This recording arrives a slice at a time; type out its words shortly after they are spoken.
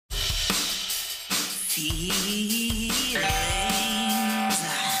Feelings.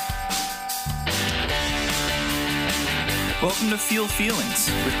 Welcome to Feel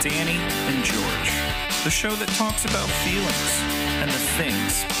Feelings with Danny and George, the show that talks about feelings and the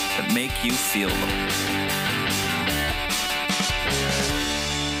things that make you feel them.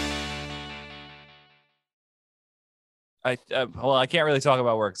 I can't really talk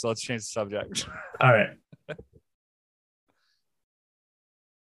about work, so let's change the subject. All right.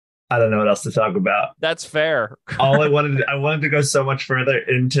 I don't know what else to talk about. That's fair. I wanted to go so much further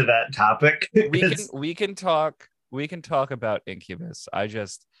into that topic. We can talk about Incubus.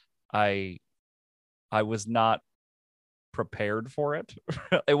 I was not prepared for it.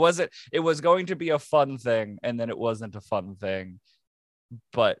 It was going to be a fun thing, and then it wasn't a fun thing.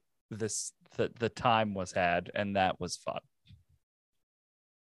 But the time was had, and that was fun.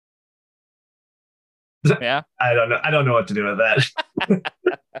 Yeah. I don't know what to do with that.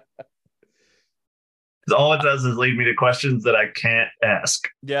 All it does is lead me to questions that I can't ask.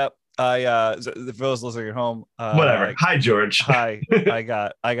 Yep. For those listening at home, whatever. Hi, George. Hi. I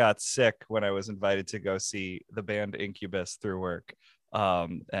got sick when I was invited to go see the band Incubus through work,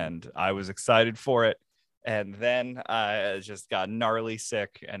 and I was excited for it, and then I just got gnarly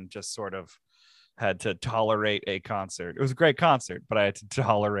sick and just sort of had to tolerate a concert. It was a great concert, but I had to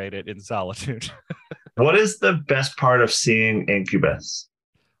tolerate it in solitude. What is the best part of seeing Incubus?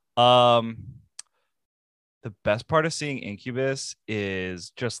 The best part of seeing Incubus is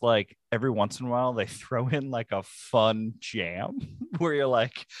just like every once in a while they throw in like a fun jam where you're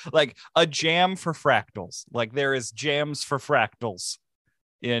like a jam for fractals. Like there is jams for fractals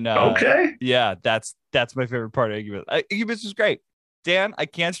in okay. Yeah, that's my favorite part of Incubus. Incubus is great. Dan, I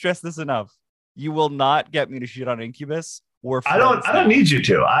can't stress this enough. You will not get me to shit on Incubus. I don't need you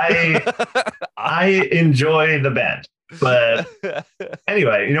to. I enjoy the band. But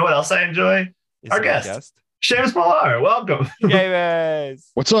anyway, you know what else I enjoy? Our guest. Seamus Millar, welcome. Seamus.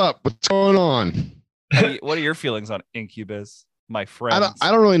 What's up? What's going on? What are your feelings on Incubus, my friend?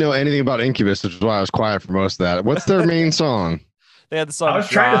 I don't really know anything about Incubus, which is why I was quiet for most of that. What's their main song? They had the song. I was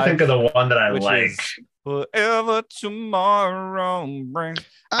trying to think of the one that I like. Whatever tomorrow brings.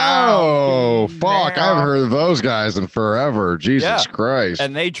 Oh, fuck. I haven't heard of those guys in forever. Jesus Christ.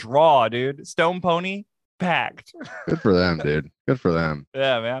 And they draw, dude. Stone Pony packed. Good for them, dude. Good for them.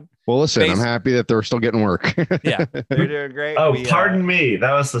 Yeah, man. Well, listen, I'm happy that they're still getting work. Yeah, they're doing great. Oh, Pardon Me.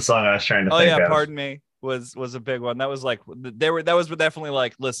 That was the song I was trying to think of. Pardon Me was a big one. That was like that was definitely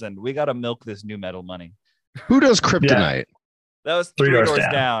like, listen, we got to milk this new metal money. Who does Kryptonite? Yeah. That was Three Doors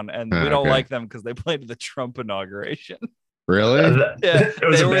Down, and we don't like them because they played the Trump inauguration. Really? Yeah, it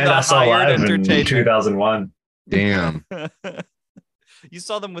was a band I saw live in 2001. Damn. You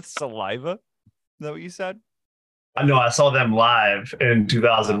saw them with Saliva? Is that what you said? No, I saw them live in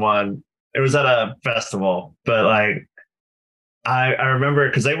 2001. It was at a festival, but like I remember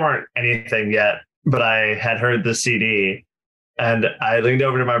because they weren't anything yet, but I had heard the CD and I leaned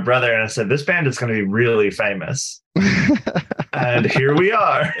over to my brother and I said, "This band is going to be really famous." And here we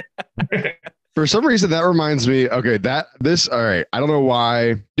are. For some reason, that reminds me. Okay, all right. I don't know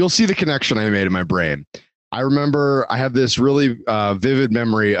why. You'll see the connection I made in my brain. I remember I have this really vivid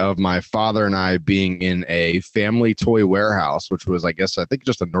memory of my father and I being in a family toy warehouse, which was, I think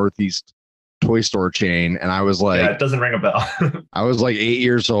just a Northeast toy store chain. And I was like, yeah, it doesn't ring a bell. I was like 8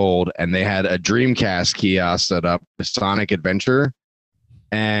 years old and they had a Dreamcast kiosk set up, Sonic Adventure.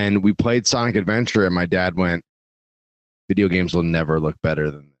 And we played Sonic Adventure and my dad went, "Video games will never look better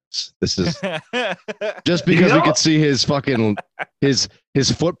than this. This is just because we could see his fucking, his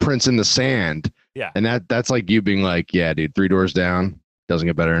footprints in the sand." Yeah. And that's like you being like, "Yeah, dude, Three Doors Down doesn't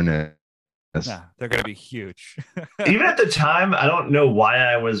get better than it." Nah, they're going to be huge. Even at the time, I don't know why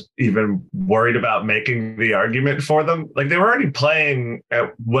I was even worried about making the argument for them. Like they were already playing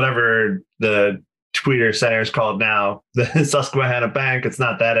at whatever the Tweeter Center is called now, the Susquehanna Bank. It's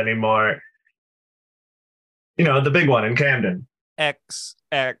not that anymore. You know, the big one in Camden.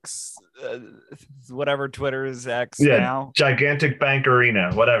 Whatever Twitter is X now. Gigantic Bank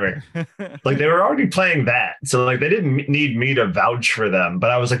Arena, whatever. Like they were already playing that. So like they didn't need me to vouch for them.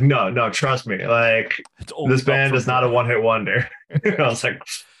 But I was like, no, trust me. Like this band is not a one-hit wonder. I was like,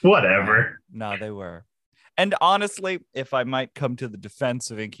 whatever. No, they were. And honestly, if I might come to the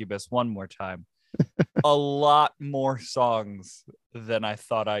defense of Incubus one more time, a lot more songs than I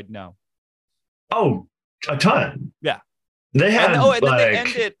thought I'd know. Oh, a ton. Yeah. They had then they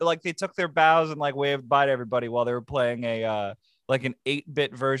ended like they took their bows and like waved bye to everybody while they were playing a like an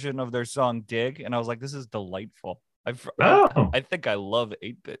 8-bit version of their song Dig, and I was like, this is delightful. I think I love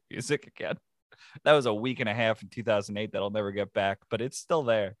 8-bit music again. That was a week and a half in 2008 that I'll never get back, but it's still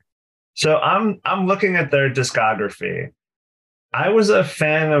there. So I'm looking at their discography. I was a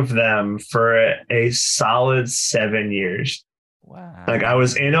fan of them for a solid 7 years. Wow. Like I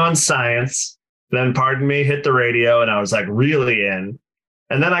was in on Science, then Pardon Me hit the radio, and I was like really in.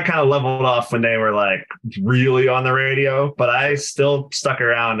 And then I kind of leveled off when they were like really on the radio, but I still stuck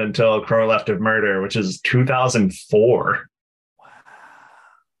around until Crow Left of Murder, which is 2004. Wow.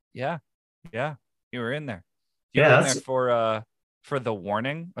 Yeah. Yeah. You were in there. You Yeah, were in there for The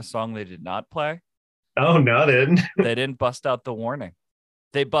Warning, a song they did not play. oh no, they didn't. They didn't bust out The Warning.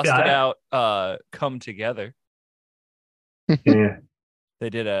 They busted out Come Together. Yeah. They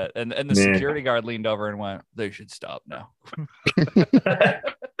did and the security guard leaned over and went, "They should stop now."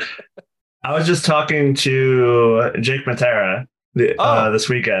 I was just talking to Jake Matera this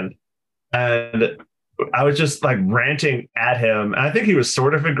weekend, and I was just like ranting at him. And I think he was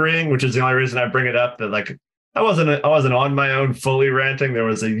sort of agreeing, which is the only reason I bring it up. That like I wasn't on my own fully ranting. There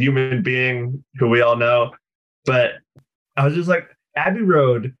was a human being who we all know, but I was just like, Abbey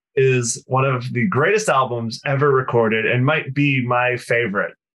Road is one of the greatest albums ever recorded and might be my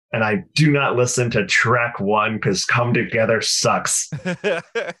favorite. And I do not listen to track 1 because Come Together sucks. It's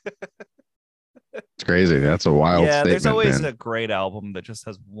crazy. That's a wild statement. There's always man. a great album that just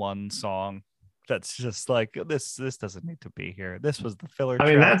has one song that's just like this doesn't need to be here. This was the filler I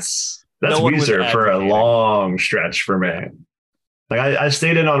mean, track. that's No one was Weezer for a advocating. long stretch for me. Like I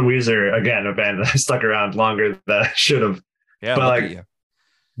stayed in on Weezer, again, a band that I stuck around longer than I should have. Yeah, but look like at you.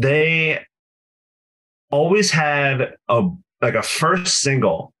 they always had a first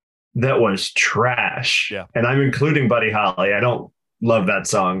single that was trash. Yeah. And I'm including Buddy Holly. I don't love that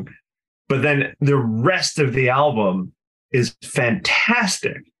song. But then the rest of the album is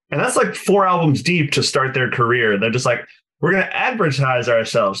fantastic. And that's like 4 albums deep to start their career. They're just like, we're going to advertise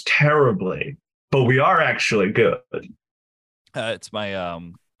ourselves terribly, but we are actually good. It's my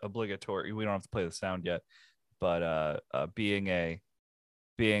obligatory. We don't have to play the sound yet, but being a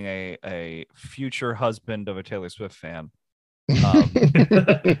future husband of a Taylor Swift fan,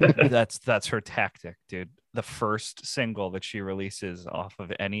 that's her tactic, dude. The first single that she releases off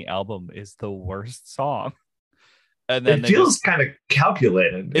of any album is the worst song, and then it feels kind of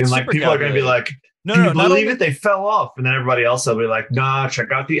calculated. And like people are going to be like, "Do you believe it? They fell off," and then everybody else will be like, "Nah,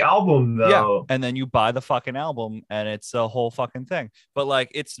 check out the album though." Yeah, and then you buy the fucking album, and it's a whole fucking thing. But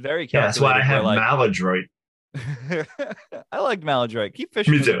like, it's very calculated. That's why I have like, Maladroit. I like Maladroit. Keep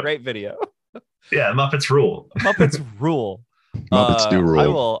Fishing is a great video. Yeah, Muppets rule. Muppets rule. Muppets do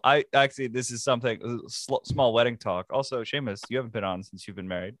rule. I actually, this is something small wedding talk. Also, Seamus, you haven't been on since you've been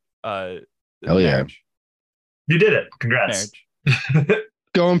married. Hell yeah, marriage. You did it. Congrats.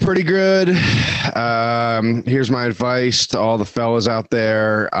 Going pretty good. Here's my advice to all the fellas out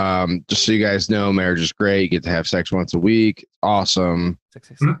there. Just so you guys know, marriage is great. You get to have sex once a week. Awesome.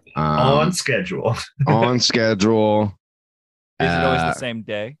 On schedule. On schedule. Is it always the same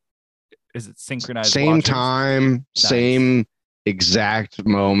day? Is it synchronized? Same watches? time, nice. Same exact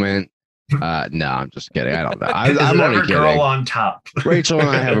moment. No, I'm just kidding. I don't know. I'm only kidding. Girl on top. Rachel and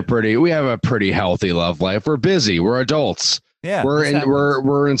I have a pretty healthy love life. We're busy. We're adults. Yeah,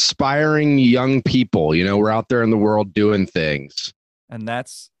 we're inspiring young people. You know, we're out there in the world doing things. And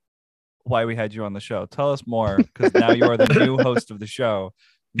that's why we had you on the show. Tell us more, because now you are the new host of the show.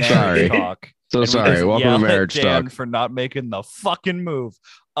 Marriage Talk. So sorry. Welcome to Marriage Talk. For not making the fucking move.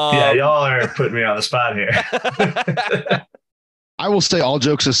 Yeah, y'all are putting me on the spot here. I will say, all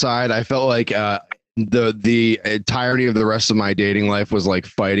jokes aside, I felt like the entirety of the rest of my dating life was like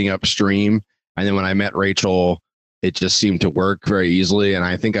fighting upstream. And then when I met Rachel, it just seemed to work very easily. And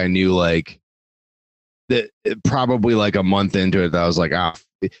I think I knew like that probably like a month into it, that I was like,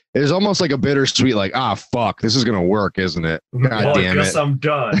 it was almost like a bittersweet, like, fuck, this is going to work, isn't it? God damn it. I'm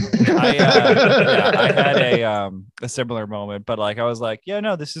done. I had a similar moment, but like, I was like, yeah,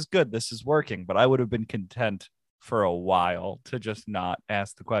 no, this is good. This is working. But I would have been content for a while to just not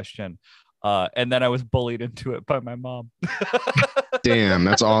ask the question. And then I was bullied into it by my mom. Damn,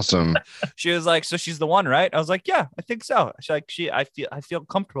 that's awesome. She was like, so she's the one, right? I was like, yeah, I think so. She's like, I feel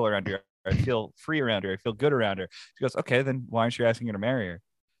comfortable around her. I feel free around her. I feel good around her. She goes, okay, then why aren't you asking her to marry her?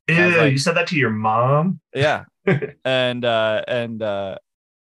 Ew, like, you said that to your mom? Yeah. and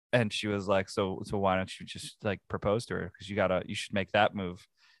she was like, so why don't you just like propose to her? Because you should make that move.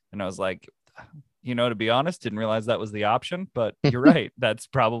 And I was like, to be honest, didn't realize that was the option, but you're right. That's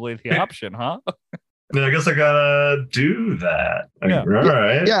probably the option, huh? I guess I gotta do that. Yeah. All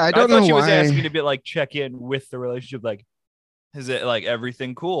right. Yeah, I thought know she why. was asking to be like check in with the relationship, like, is it like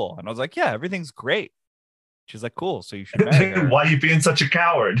everything cool? And I was like, yeah, everything's great. She's like, cool, so you should marry her. Why are you being such a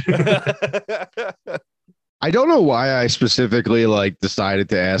coward? I don't know why I specifically like decided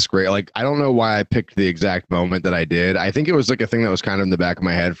to ask Ray. Like, I don't know why I picked the exact moment that I did. I think it was like a thing that was kind of in the back of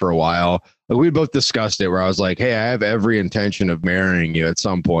my head for a while. Like, we both discussed it where I was like, hey, I have every intention of marrying you at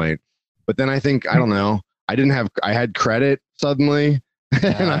some point. But then I think, I don't know, I had credit suddenly.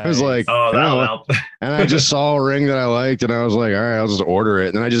 And I was like, Oh, that'll help. and I just saw a ring that I liked and I was like, all right, I'll just order it.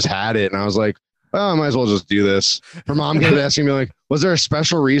 And then I just had it and I was like, well, I might as well just do this. Her mom kept asking me like, was there a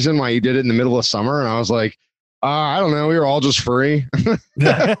special reason why you did it in the middle of summer? And I was like, I don't know. We were all just free.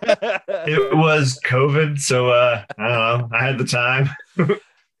 It was COVID, so I don't know. I had the time.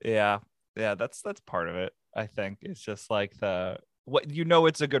 Yeah, that's part of it. I think it's just like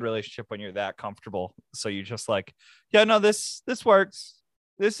it's a good relationship when you're that comfortable. So you just like, yeah, no, this works.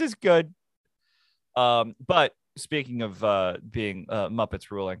 This is good. But speaking of being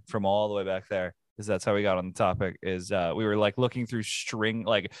Muppets ruling from all the way back there, is that's how we got on the topic. Is we were like looking through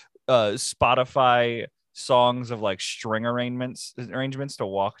Spotify songs of like string arrangements to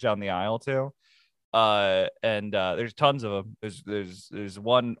walk down the aisle to. And there's tons of them. There's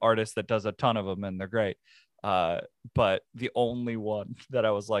one artist that does a ton of them and they're great. But the only one that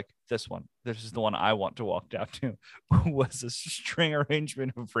I was like, this is the one I want to walk down to was a string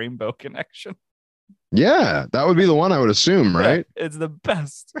arrangement of Rainbow Connection. Yeah, that would be the one I would assume, right? Yeah, it's the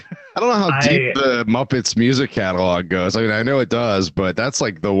best. I don't know how deep the Muppets music catalog goes. I mean, I know it does, but that's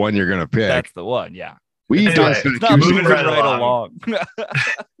like the one you're going to pick. That's the one, yeah. We anyway, moving right along.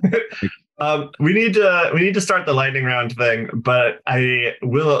 We need to start the lightning round thing, but I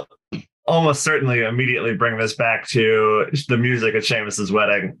will almost certainly immediately bring this back to the music at Seamus's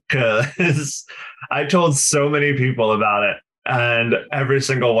wedding, because I told so many people about it, and every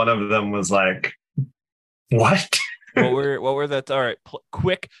single one of them was like, "What? What were the all right?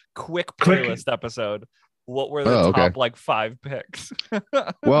 Quick playlist episode. What were the top like 5 picks?"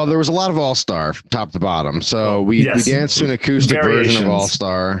 Well, there was a lot of All Star from top to bottom. So we danced to an acoustic version of All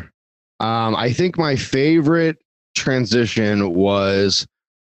Star. I think my favorite transition was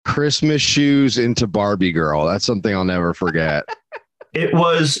Christmas Shoes into Barbie Girl. That's something I'll never forget. It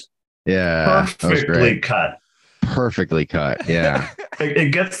was perfectly cut. Perfectly cut. Yeah.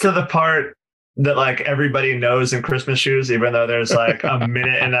 It gets to the part that like everybody knows in Christmas Shoes, even though there's like a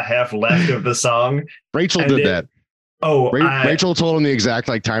minute and a half left of the song. Rachel did that. Oh, Rachel told him the exact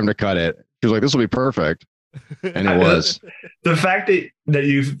like time to cut it. She was like, "This will be perfect," and it was. The fact that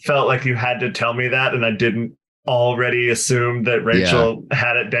you felt like you had to tell me that, and I didn't already assume that Rachel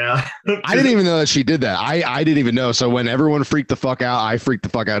had it down. I didn't even know that she did that. I didn't even know. So when everyone freaked the fuck out, I freaked the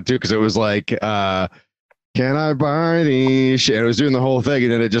fuck out too, because it was like, can I buy these? It was doing the whole thing,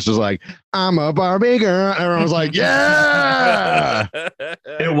 and then it just was like, I'm a Barbie girl. And everyone was like, yeah.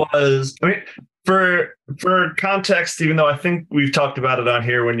 It was. I mean, for context, even though I think we've talked about it on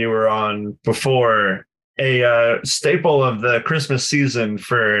here when you were on before, a staple of the Christmas season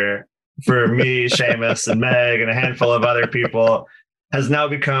for me, Seamus, and Meg, and a handful of other people has now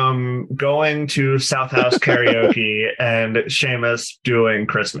become going to South House karaoke and Seamus doing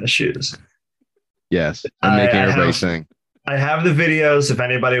Christmas Shoes. Yes, and making everybody sing. I have the videos if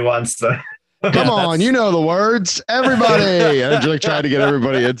anybody wants them. Come on, you know the words. Everybody. And like trying to get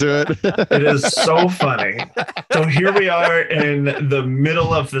everybody into it. It is so funny. So here we are in the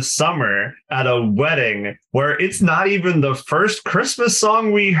middle of the summer at a wedding where it's not even the first Christmas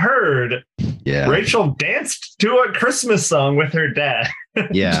song we heard. Yeah. Rachel danced to a Christmas song with her dad.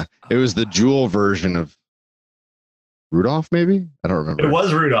 Yeah. It was the Jewel version of Rudolph, maybe? I don't remember. It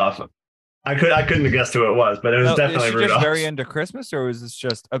was Rudolph. I couldn't have guessed who it was, but it was definitely is she Rudolph. Just very into Christmas, or was this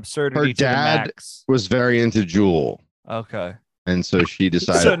just absurdity? Her dad was very into Jewel. Okay. And so she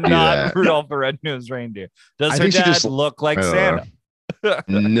decided so to do not that. Rudolph the Red-Nosed Reindeer. Does her dad look like Santa?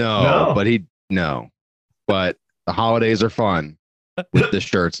 No, but the holidays are fun with the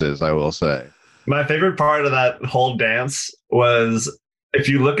shirts, I will say. My favorite part of that whole dance was, if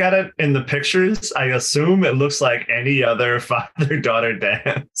you look at it in the pictures, I assume it looks like any other father-daughter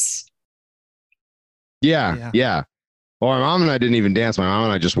dance. Yeah. Well, my mom and I didn't even dance. My mom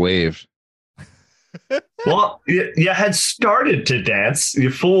and I just waved. Well, you had started to dance.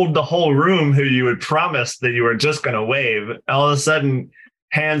 You fooled the whole room who you had promised that you were just going to wave. All of a sudden,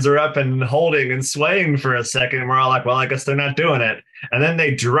 hands are up and holding and swaying for a second. We're all like, well, I guess they're not doing it. And then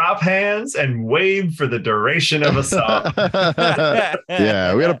they drop hands and wave for the duration of a song.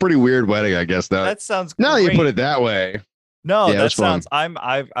 Yeah, we had a pretty weird wedding, I guess. That sounds now great. you put it that way. No, yeah, that sounds.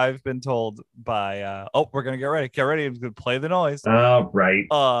 I've been told by. We're gonna get ready. Get ready to play the noise. Oh, right.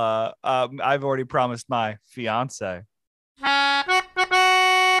 I've already promised my fiance.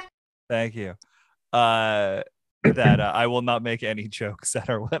 Thank you. that I will not make any jokes at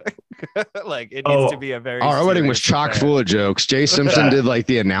our wedding. Like it needs to be a very. Our wedding was serious chock affair. full of jokes. Jay Simpson did like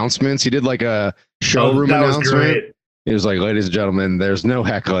the announcements. He did like a showroom that was announcement. great. He was like, "Ladies and gentlemen, there's no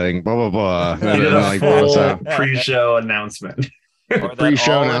heckling." Blah blah blah. He And did then, a like, brought us full out. pre-show announcement. Or that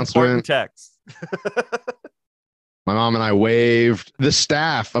Pre-show all-important announcement. text. My mom and I waved. The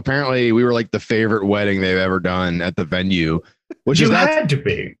staff, apparently, we were like the favorite wedding they've ever done at the venue, which You is had to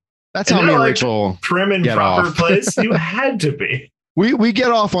be. that's And how me they're and like Rachel. Prim and Get proper off. place. You had to be. We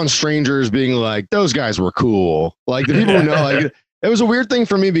get off on strangers being like, those guys were cool. Like the people who know, like it was a weird thing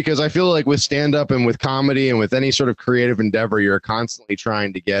for me because I feel like with stand up and with comedy and with any sort of creative endeavor, you're constantly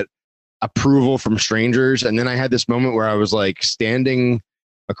trying to get approval from strangers. And then I had this moment where I was like standing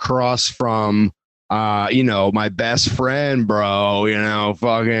across from, my best friend, bro,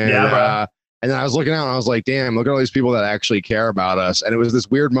 fucking, Yeah, bro. and then I was looking out and I was like, damn, look at all these people that actually care about us. And it was this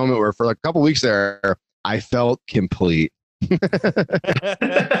weird moment where for like a couple weeks there, I felt complete.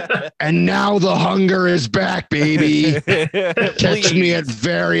 And now the hunger is back, baby. Catch me at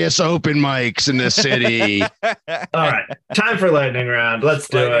various open mics in the city. All right. Time for lightning round. Let's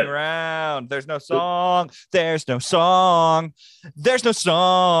do Lightning it. round. There's no song. There's no song. There's no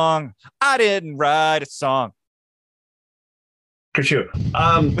song. I didn't write a song. Kachoo.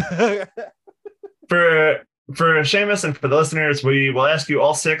 For Seamus and for the listeners, we will ask you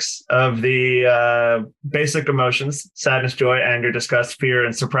all 6 of the basic emotions: sadness, joy, anger, disgust, fear,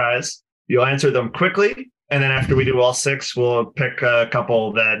 and surprise. You'll answer them quickly, and then after we do all 6, we'll pick a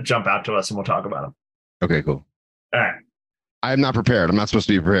couple that jump out to us and we'll talk about them. Okay, cool. All right. I'm not prepared. I'm not supposed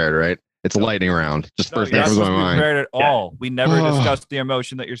to be prepared, right? It's a lightning round. Just No, first you're thing not comes to supposed my to be mind. prepared at Yeah. all. We never Oh. discussed the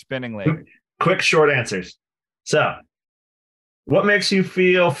emotion that you're spinning later. Quick, short answers. So, what makes you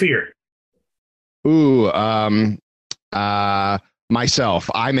feel fear? Ooh, myself.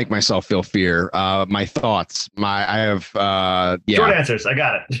 I make myself feel fear. My thoughts. Short Yeah. answers. I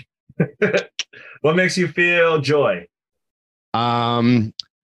got it. What makes you feel joy?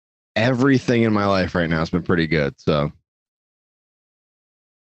 Everything in my life right now has been pretty good. So,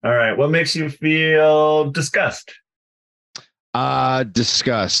 All right. What makes you feel disgust?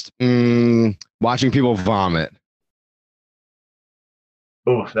 disgust. Watching people vomit.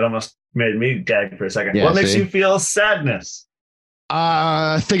 Oh, that almost made me gag for a second. Yeah, What makes see? you feel sadness?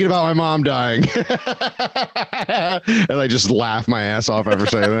 Thinking about my mom dying. And I just laugh my ass off ever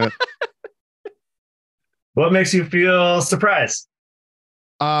saying that. What makes you feel surprise?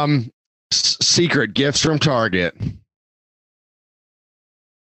 Secret gifts from Target.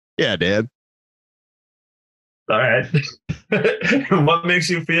 Yeah, Dad. All right. What makes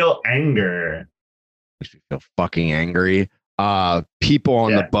you feel anger? Makes me feel fucking angry. People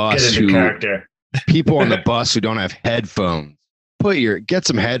on the Yeah, bus get into who character. people on the bus who don't have headphones. Get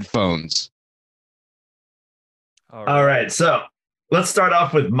some headphones. All right. So let's start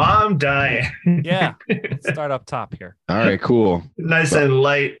off with mom dying. Yeah. Let's start up top here. All right, cool. Nice and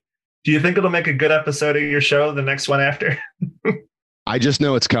light. Do you think it'll make a good episode of your show, the next one after? I just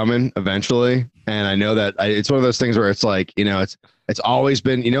know it's coming eventually, and I know that it's one of those things where it's like, it's always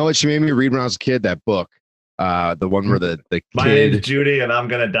been. You know what she made me read when I was a kid? That book, the one where the My name's kid. Judy and I'm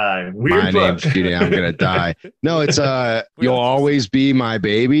going to die. Weird My book. name's Judy. I'm gonna die. No, it's You'll Always Be My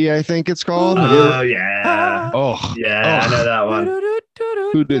Baby. I think it's called. Oh, yeah. Oh, Yeah, I know that one.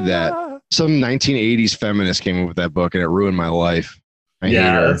 Who did that? Some 1980s feminist came up with that book, and it ruined my life. I hate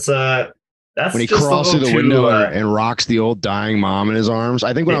her. That's When he just a crawls through little the too, window and rocks the old dying mom in his arms.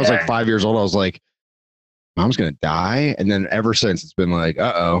 I think when I was like Yeah. 5 years old, I was like, "Mom's gonna die," and then ever since it's been like,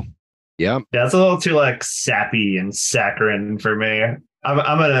 "Uh-oh, yep." Yeah, it's a little too like sappy and saccharine for me. I'm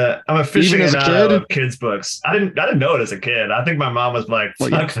a fishing Even as a out kid? of kids books. I didn't know it as a kid. I think my mom was like, Well,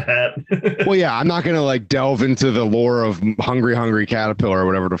 "Fuck that." Well, yeah, I'm not gonna like delve into the lore of Hungry Caterpillar or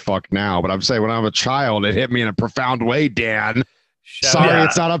whatever the fuck now, but I'm saying when I was a child, it hit me in a profound way, Dan. Sorry, out.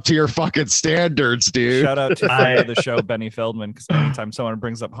 it's not up to your fucking standards, dude. Shout out to friend of the show, Benny Feldman, because anytime someone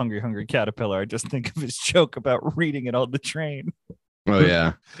brings up Hungry Caterpillar, I just think of his joke about reading it on the train. Oh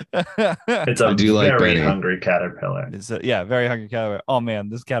yeah, It's a I do like very Benny. hungry caterpillar. Yeah, very hungry caterpillar. Oh man,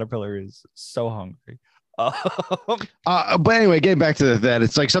 this caterpillar is so hungry. but anyway, getting back to that,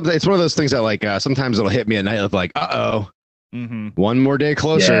 it's like something. It's one of those things that like sometimes it'll hit me at night of like, one more day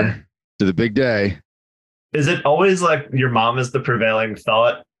closer Yeah. to the big day. Is it always like your mom is the prevailing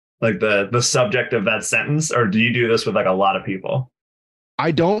thought, like the subject of that sentence, or do you do this with like a lot of people?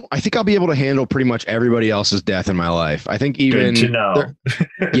 I think I'll be able to handle pretty much everybody else's death in my life. I think even Good to know.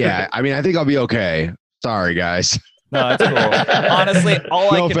 yeah, I mean, I think I'll be okay. Sorry, guys. No, it's cool. Honestly,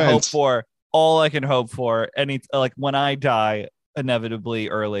 all No I can offense. hope for, any like when I die inevitably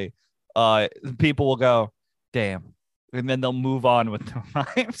early, people will go, Damn. And then they'll move on with the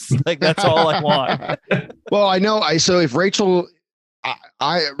rhymes. Like that's all I want. Well, I know. So if Rachel's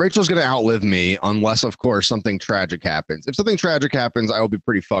gonna outlive me unless, of course, something tragic happens. If something tragic happens, I will be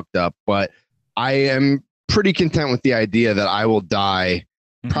pretty fucked up. But I am pretty content with the idea that I will die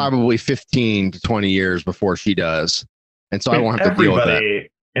probably 15 to 20 years before she does, and so I won't have to deal with that. Everybody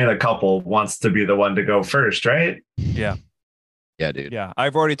in a couple wants to be the one to go first, right? Yeah. Yeah, dude. Yeah.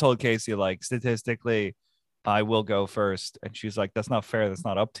 I've already told Casey, like, statistically, I will go first. And she's like, that's not fair. That's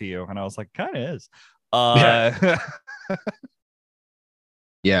not up to you. And I was like, kind of is. Yeah.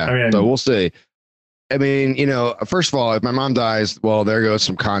 Yeah. I mean, So we'll see. I mean, first of all, if my mom dies, well, there goes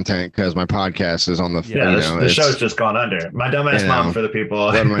some content because my podcast is on the. Yeah, the show's just gone under. My dumbass mom for the people.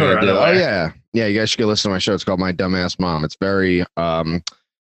 What am I gonna do? Oh yeah, you guys should go listen to my show. It's called My Dumbass Mom. It's very,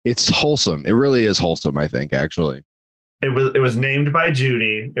 it's wholesome. It really is wholesome. I think actually. It was named by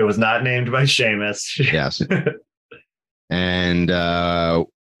Judy. It was not named by Seamus. Yes. And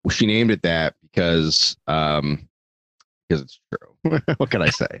she named it that because it's true. What can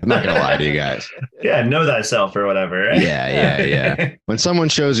I say? I'm not gonna lie to you guys. Yeah, know thyself or whatever. Right? Yeah. When someone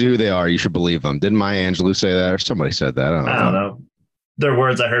shows you who they are, you should believe them. Didn't Maya Angelou say that, or somebody said that? I don't know. They're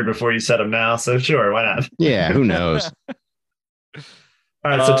words I heard before you said them now, so sure, why not? Yeah, who knows? All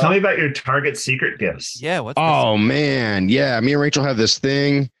right, so tell me about your Target secret gifts. Yeah. Oh man, yeah. Me and Rachel have this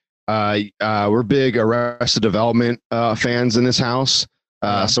thing. We're big Arrested Development fans in this house.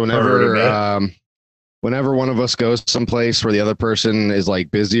 So whenever one of us goes someplace where the other person is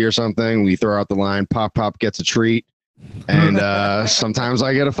like busy or something, we throw out the line, pop gets a treat. And sometimes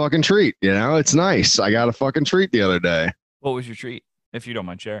I get a fucking treat, it's nice. I got a fucking treat the other day. What was your treat, if you don't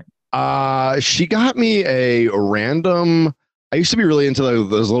mind sharing? She got me a random, I used to be really into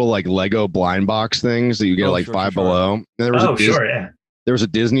those little like Lego blind box things that you get Five Below. And there was there was a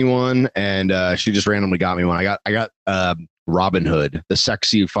Disney one, and she just randomly got me one. I got Robin Hood, the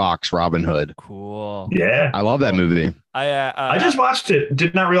sexy fox Robin Hood. Cool. Yeah, I love that movie. I just watched it.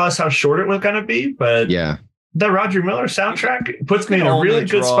 Did not realize how short it was gonna be, but yeah, the Roger Miller soundtrack puts me in a really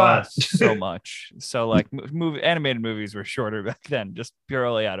good spot. So much. So like animated movies were shorter back then, just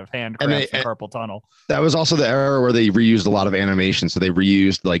purely out of handcraft and carpal tunnel. That was also the era where they reused a lot of animation. So they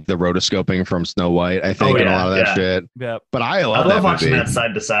reused like the rotoscoping from Snow White, I think, and a lot of that shit. Yeah. But I love watching that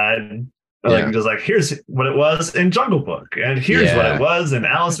side to side. Just like, here's what it was in Jungle Book, and here's what it was in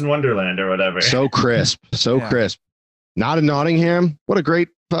Alice in Wonderland or whatever. So crisp. Crisp. Not in Nottingham. What a great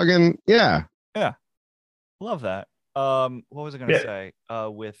fucking yeah. Love that. What was I gonna say?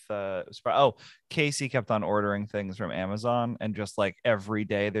 Casey kept on ordering things from Amazon, and just like every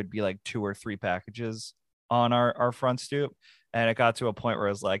day there'd be like 2 or 3 packages on our front stoop, and it got to a point where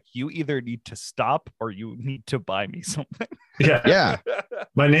I was like, you either need to stop or you need to buy me something. Yeah.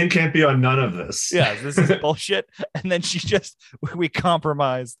 My name can't be on none of this. Yeah, this is bullshit. And then we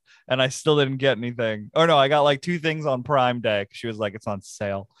compromised, and I still didn't get anything. Oh no, I got like 2 things on Prime Day. She was like, it's on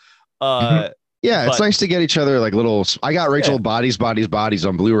sale. Yeah, it's nice to get each other like little. I got Rachel Bodies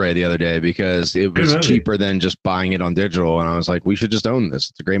on Blu-ray the other day because it was cheaper than just buying it on digital, and I was like, we should just own this.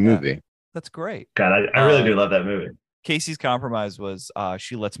 It's a great movie. That's great. God, I really do love that movie. Casey's compromise was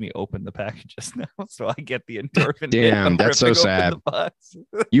she lets me open the packages now, so I get the endorphin. Damn, that's so sad.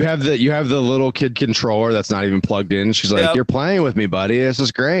 You have the little kid controller that's not even plugged in. She's like, "You're playing with me, buddy. This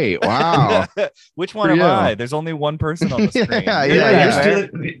is great. Wow." Which one am I? There's only one person on the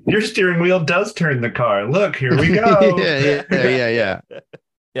screen. Your steering wheel does turn the car. Look, here we go. Yeah.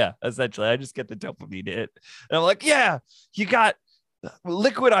 Yeah, essentially, I just get the dopamine hit, and I'm like, "Yeah, you got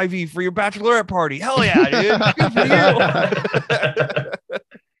liquid IV for your bachelorette party. Hell yeah, dude. Good for you."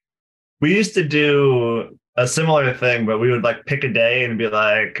 We used to do a similar thing, but we would like pick a day and be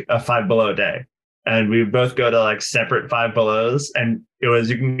like a Five Below day. And we would both go to like separate Five Belows. And it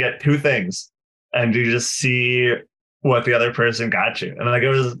was, you can get 2 things and you just see what the other person got you. And like, it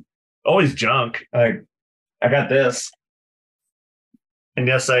was always junk. Like, I got this. And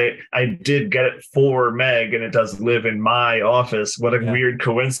yes, I did get it for Meg, and it does live in my office. What a weird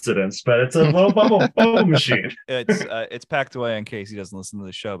coincidence! But it's a little bubble machine. It's packed away in case he doesn't listen to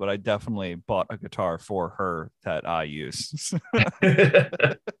the show. But I definitely bought a guitar for her that I use.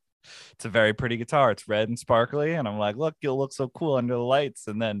 It's a very pretty guitar. It's red and sparkly, and I'm like, look, you'll look so cool under the lights.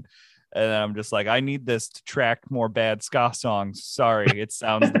 And then I'm just like, I need this to track more bad ska songs. Sorry, it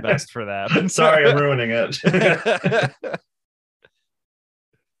sounds the best for that. Sorry, I'm ruining it.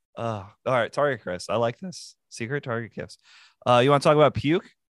 All right, Target Chris. I like this. Secret Target gifts. You want to talk about puke?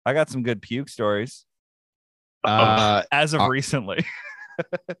 I got some good puke stories. As of recently.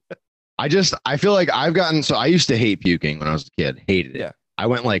 I feel like I used to hate puking when I was a kid. Hated it. Yeah. I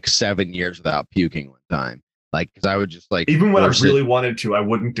went like 7 years without puking one time. Like, because I would just like even when I force really it. wanted to, I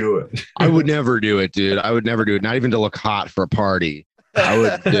wouldn't do it. I would never do it, dude. I would never do it. Not even to look hot for a party. I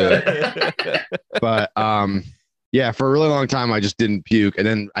wouldn't do it. But yeah, for a really long time, I just didn't puke. And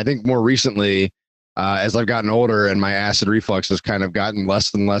then I think more recently, as I've gotten older and my acid reflux has kind of gotten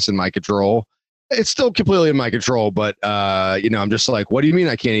less and less in my control. It's still completely in my control, but you know, I'm just like, what do you mean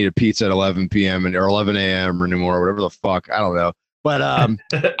I can't eat a pizza at 11 p.m. or 11 a.m. or anymore, or whatever the fuck? I don't know. But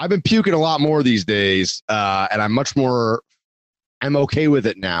I've been puking a lot more these days, and I'm okay with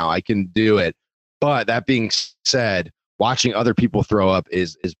it now. I can do it. But that being said, watching other people throw up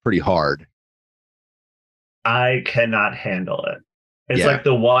is pretty hard. I cannot handle it. It's Yeah. like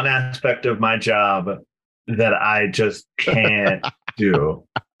the one aspect of my job that I just can't do.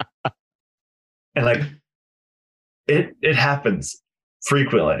 And like it happens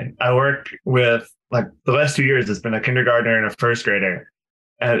frequently. I work with, like, the last 2 years, it's been a kindergartner and a first grader.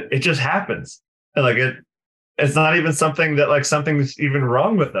 And it just happens. And like it's not even something that like something's even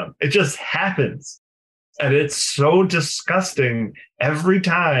wrong with them. It just happens. And it's so disgusting every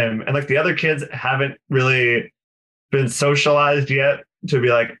time. And like the other kids haven't really been socialized yet to be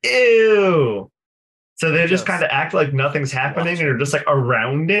like, ew. So they just kind of act like nothing's happening and are just like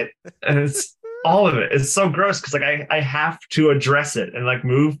around it. And it's all of it. It's so gross because like I have to address it and like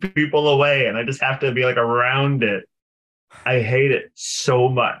move people away, and I just have to be like around it. I hate it so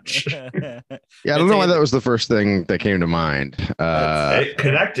much. Yeah, I don't know why that was the first thing that came to mind. It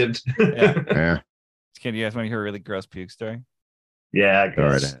connected. Yeah. Can you guys want to hear a really gross puke story? Yeah, I guess.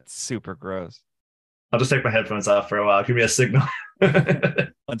 Right. It's super gross. I'll just take my headphones off for a while. Give me a signal.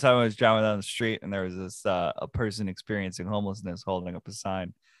 One time I was driving down the street and there was this a person experiencing homelessness holding up a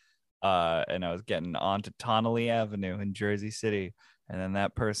sign. And I was getting onto Tonelli Avenue in Jersey City. And then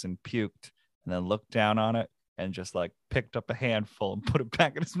that person puked and then looked down on it and just like picked up a handful and put it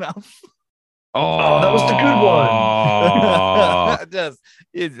back in his mouth. Oh, that was the good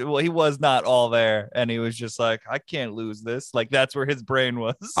one. Well, he was not all there, and he was just like, I can't lose this. Like, that's where his brain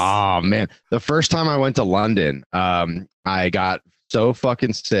was. Oh man, the first time I went to London, I got so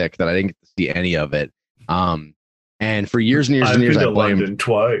fucking sick that I didn't get to see any of it. And for years and years and years, I blamed London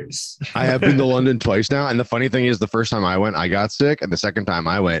twice. I have been to London twice now, and the funny thing is, the first time I went, I got sick, and the second time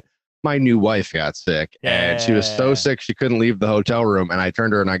I went, my new wife got sick, and she was so sick she couldn't leave the hotel room. And I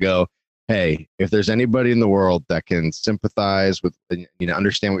turned to her and I go, hey, if there's anybody in the world that can sympathize with, you know,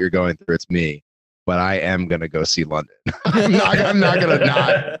 understand what you're going through, it's me. But I am gonna go see London. I'm not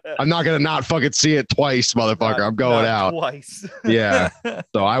gonna not fucking see it twice, motherfucker. I'm going out twice. Yeah.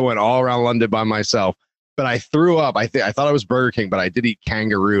 So I went all around London by myself. But I threw up. I thought it was Burger King, but I did eat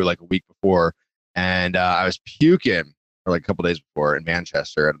kangaroo like a week before, and I was puking for like a couple days before in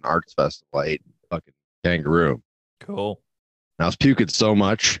Manchester at an arts festival. I ate fucking kangaroo. Cool. I was puking so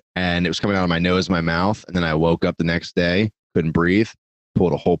much, and it was coming out of my nose, my mouth, and then I woke up the next day, couldn't breathe,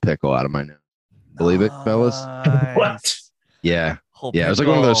 pulled a whole pickle out of my nose. Believe it, fellas? What? Yeah. Whole Yeah, it was like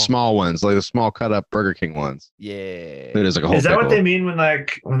one of those small ones, like the small cut up Burger King ones. Yeah. It is like a whole Is that pickle. what they mean when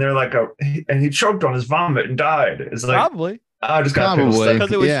they're like and he choked on his vomit and died? It's like, Probably. I just got pickles Probably. stuck.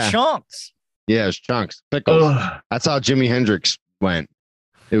 Because it was Yeah. chunks. Yeah, it's chunks. Pickles. Ugh. That's how Jimi Hendrix went.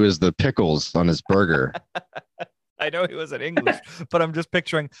 It was the pickles on his burger. I know he wasn't English, but I'm just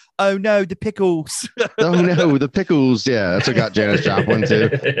picturing, oh no, the pickles. Oh no, the pickles. Yeah, that's what got Janis Joplin too.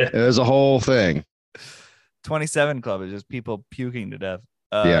 It was a whole thing. 27 Club is just people puking to death.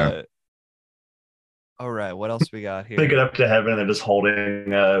 Yeah. All right, what else we got here? Pick it up to heaven and they're just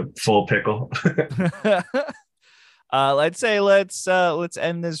holding a full pickle. Let's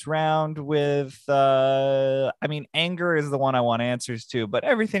end this round with I mean, anger is the one I want answers to, but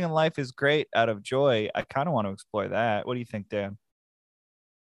everything in life is great out of joy. I kind of want to explore that. What do you think, Dan?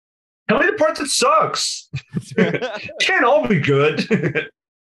 Tell me the part that sucks. Can't all be good.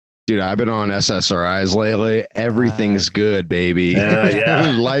 Dude, I've been on SSRIs lately. Everything's good, baby.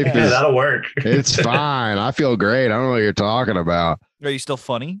 Yeah. Life Yeah, is that'll work. it's fine. I feel great. I don't know what you're talking about. Are you still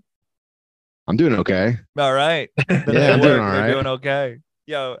funny? I'm doing okay. All right. Yeah, I'm doing all You're right. doing okay.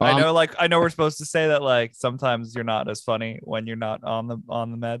 Yo, I know we're supposed to say that like sometimes you're not as funny when you're not on the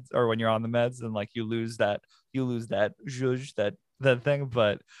meds, or when you're on the meds, and like you lose that zhuzh, that thing,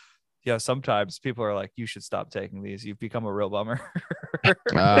 but yeah, sometimes people are like, you should stop taking these. You've become a real bummer.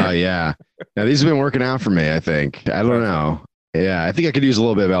 Oh yeah. Now these have been working out for me, I think. I don't know. Yeah, I think I could use a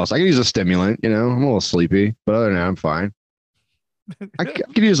little bit else. I could use a stimulant, you know. I'm a little sleepy, but other than that, I'm fine. I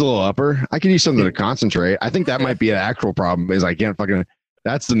could use a little upper. I could use something to concentrate. I think that might be an actual problem, is I can't fucking,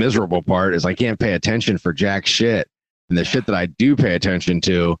 that's the miserable part, is I can't pay attention for jack shit. And the shit that I do pay attention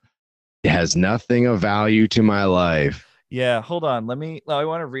to, it has nothing of value to my life. Yeah, hold on. I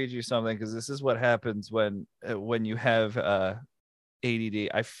want to read you something because this is what happens when you have ADD.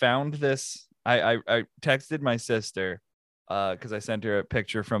 I found this. I texted my sister because I sent her a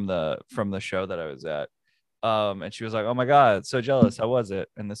picture from the show that I was at. And she was like, "Oh my God, so jealous. How was it?"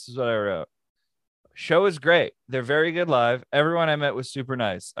 And this is what I wrote. Show is great. They're very good live. Everyone I met was super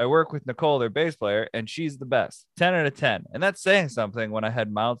nice. I work with Nicole, their bass player, and she's the best. 10 out of 10. And that's saying something when I had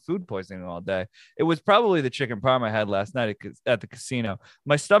mild food poisoning all day. It was probably the chicken parm I had last night at the casino.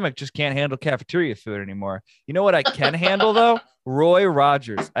 My stomach just can't handle cafeteria food anymore. You know what I can handle, though? Roy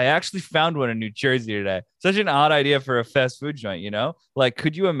Rogers. I actually found one in New Jersey today. Such an odd idea for a fast food joint, you know? Like,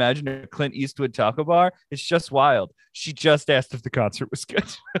 could you imagine a Clint Eastwood taco bar? It's just wild. She just asked if the concert was good.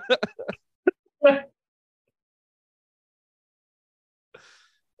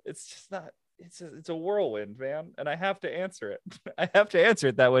 It's just not. It's a whirlwind, man, and I have to answer it. I have to answer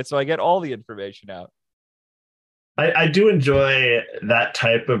it that way so I get all the information out. I do enjoy that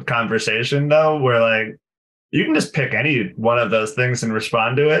type of conversation though, where like you can just pick any one of those things and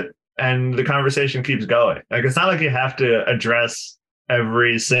respond to it, and the conversation keeps going. Like it's not like you have to address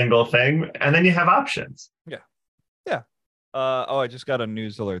every single thing, and then you have options. Yeah. I just got a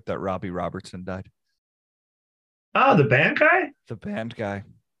news alert that Robbie Robertson died. Oh, the band guy? The band guy.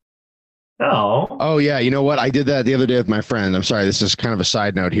 No. Oh yeah, you know what? I did that the other day with my friend. I'm sorry, this is kind of a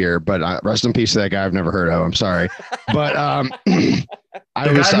side note here, but rest in peace to that guy I've never heard of. I'm sorry, but the guy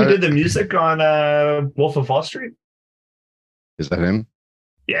who did the music on Wolf of Wall Street. Is that him?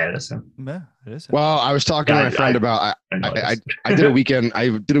 Yeah, it is him. Yeah, it is him. Well, I was talking to my friend about. I did a weekend. I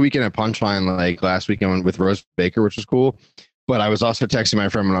did a weekend at Punchline like last weekend with Rose Baker, which was cool. But I was also texting my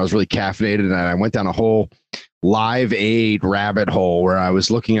friend when I was really caffeinated, and I went down a whole Live Aid rabbit hole where I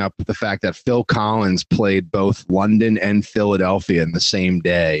was looking up the fact that Phil Collins played both London and Philadelphia in the same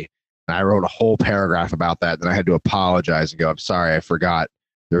day. And I wrote a whole paragraph about that. Then I had to apologize and go, "I'm sorry, I forgot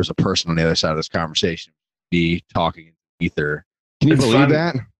there was a person on the other side of this conversation, me talking in ether." Can you believe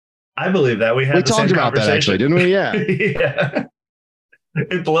that? I believe that. We talked about that actually, didn't we? Yeah. Yeah.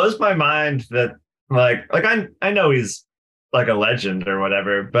 It blows my mind that like I know he's like a legend or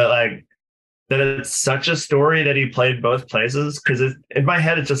whatever, but like that it's such a story that he played both places, because in my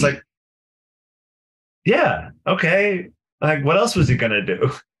head it's just like, yeah, okay, like what else was he gonna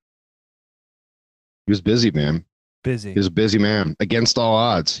do? He was busy, man. Busy. He was a busy man against all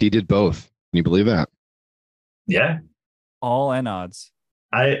odds. He did both. Can you believe that? Yeah, all and odds.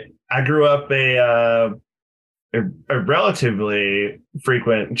 I grew up a relatively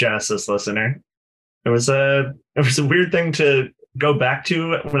frequent Genesis listener. It was a weird thing to go back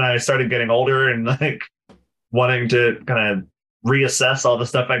to when I started getting older and like wanting to kind of reassess all the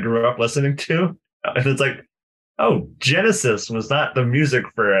stuff I grew up listening to. And it's like, oh, Genesis was not the music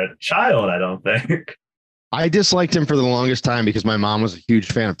for a child, I don't think. I disliked him for the longest time because my mom was a huge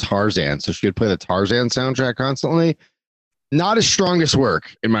fan of Tarzan, so she would play the Tarzan soundtrack constantly. Not his strongest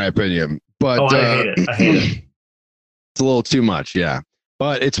work, in my opinion, but I hate it. It's a little too much, yeah.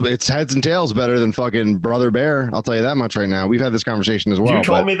 But it's heads and tails better than fucking Brother Bear. I'll tell you that much right now. We've had this conversation as well. You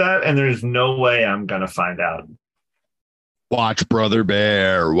told me that, and there's no way I'm gonna find out. Watch Brother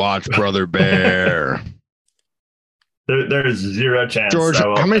Bear. Watch Brother Bear. There's zero chance. George,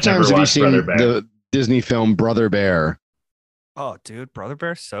 how many times have you seen the Disney film Brother Bear? Oh, dude, Brother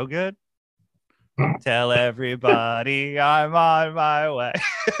Bear's so good. Tell everybody I'm on my way.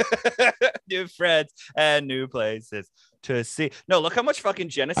 New friends and new places to see. No, look how much fucking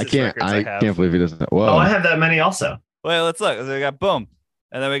Genesis records I have. I can't believe he doesn't. Whoa. Oh, I have that many also. Well, let's look. So we got Boom,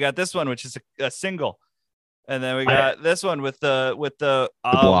 and then we got this one, which is a single, and then we got this one with the blocks.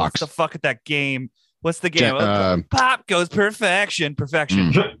 What's the fuck at that game? What's the game? Pop goes perfection,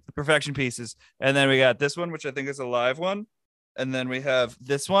 the perfection pieces, and then we got this one, which I think is a live one, and then we have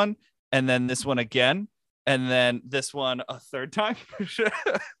this one, and then this one again, and then this one a third time.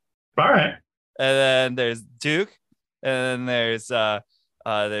 All right. And then there's Duke, and then there's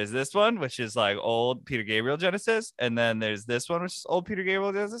this one, which is like old Peter Gabriel Genesis, and then there's this one, which is old Peter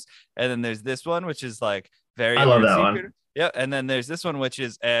Gabriel Genesis, and then there's this one, which is like very. I love that one. Peter. Yeah, and then there's this one, which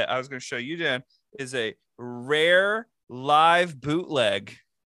is I was going to show you, Dan, is a rare live bootleg.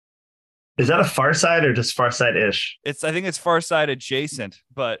 Is that a Far Side or just Far Side-ish? I think it's Far Side adjacent,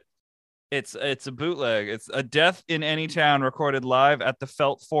 but it's a bootleg. It's A Death in Any Town recorded live at the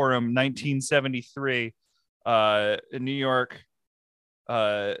Felt Forum 1973 in New York.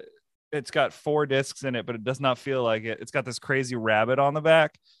 It's got 4 discs in it, but it does not feel like it. It's got this crazy rabbit on the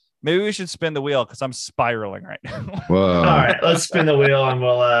back. Maybe we should spin the wheel because I'm spiraling right now. Whoa. All right, let's spin the wheel and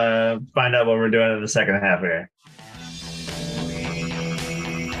we'll find out what we're doing in the second half here.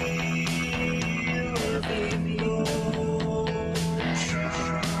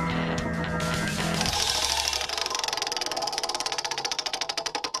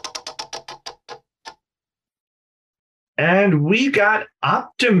 And we got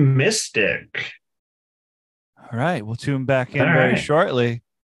optimistic. All right, we'll tune back in All very right. shortly.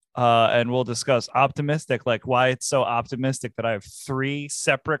 And we'll discuss optimistic, like why it's so optimistic that I have 3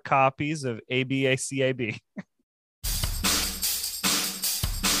 separate copies of ABACAB.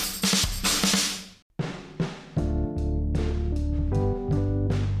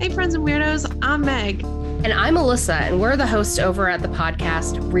 Hey, friends and weirdos, I'm Meg. And I'm Alyssa, and we're the hosts over at the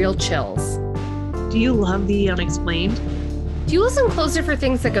podcast Real Chills. Do you love the unexplained? Do you listen closer for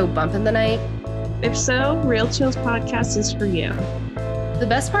things that go bump in the night? If so, Real Chills podcast is for you. The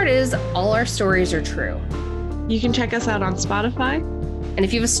best part is all our stories are true. You can check us out on Spotify. And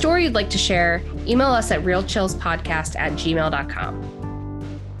if you have a story you'd like to share, email us at realchillspodcast@gmail.com.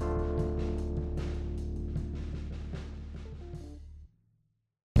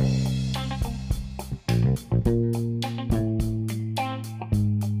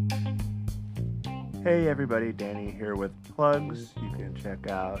 Hey everybody, Danny here with plugs. You can check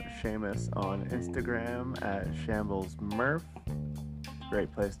out Seamus on Instagram at ShamblesMurph.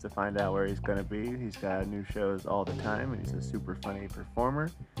 Great place to find out where he's going to be. He's got new shows all the time and he's a super funny performer.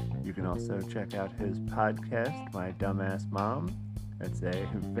 You can also check out his podcast, My Dumbass Mom. It's a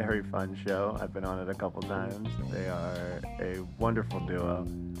very fun show. I've been on it a couple times. They are a wonderful duo.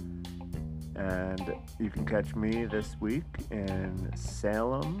 And you can catch me this week in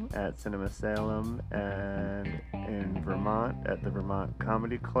Salem at Cinema Salem and in Vermont at the Vermont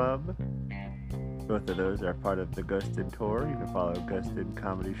Comedy Club. Both of those are part of the Ghosted Tour. You can follow Ghosted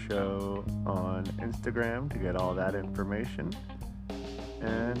Comedy Show on Instagram to get all that information.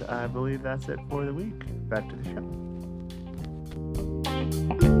 And I believe that's it for the week. Back to the show.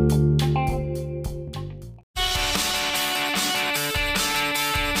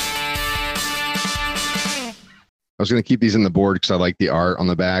 I was going to keep these in the board because I like the art on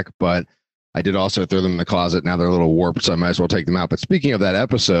the back, but I did also throw them in the closet. Now they're a little warped, so I might as well take them out. But speaking of that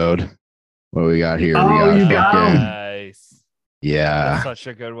episode, what do we got here? Oh, you got fucking- 'em. Nice. Yeah. That's such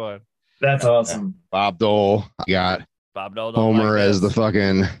a good one. That's awesome. Bob Dole. I got Bob Dole. Homer as the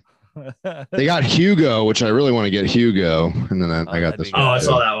fucking. They got Hugo, which I really want to get Hugo, and then I got that'd this. be one Oh, I too.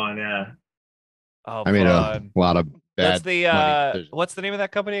 saw that one. Yeah. Oh, I made a fun. lot of bad. That's the money decisions. what's the name of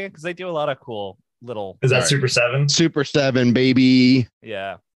that company? Because they do a lot of cool little. Is that Sorry. Super 7? Super 7, baby.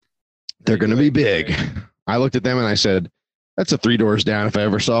 Yeah. They're They going to do be it big. I looked at them and I said, "That's a 3 doors down if I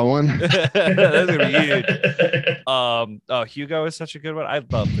ever saw one." That's gonna be huge. Oh, Hugo is such a good one. I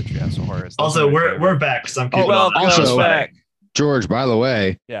love the Treehouse of Horrors. Those Also, are my we're favorite. back. Some Oh, people Well, also- back. George, by the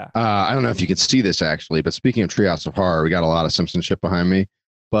way, Yeah. I don't know if you could see this actually, but speaking of Treehouse of Horror, we got a lot of Simpson shit behind me.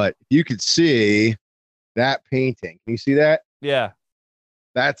 But you could see that painting. Can you see that? Yeah.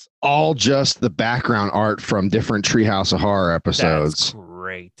 That's all just the background art from different Treehouse of Horror That's episodes.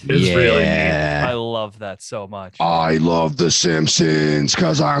 great. It's really neat. I love that so much. I love The Simpsons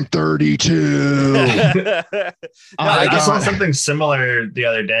because I'm 32. I saw got- something similar the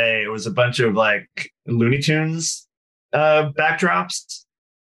other day. It was a bunch of like Looney Tunes backdrops,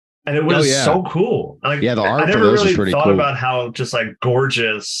 and it was yeah. so cool. Like, Yeah, the art I for never those is really pretty thought cool. about how just like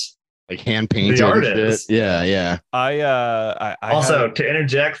gorgeous. Like hand painted The and shit. artist. Yeah, yeah. I Also, had- to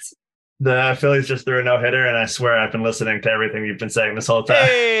interject, the Phillies just threw a no hitter, and I swear I've been listening to everything you've been saying this whole time.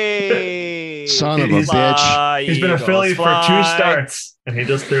 hey, Son of a He's- bitch. He's been a Eagles Philly for 2 fly. starts, and he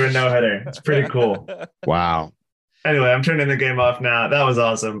just threw a no hitter. It's pretty cool. Wow. Anyway, I'm turning the game off now. That was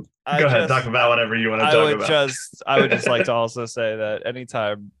awesome. Go ahead, talk about whatever you want to I talk would about. I would just like to also say that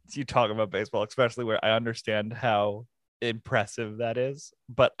anytime you talk about baseball, especially where I understand how impressive that is,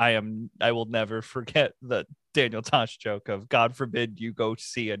 but I will never forget the Daniel Tosh joke of God forbid you go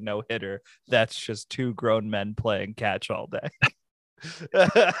see a no hitter. That's just 2 grown men playing catch all day.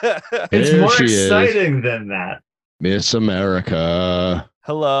 It's There more she is. exciting than that. Miss America.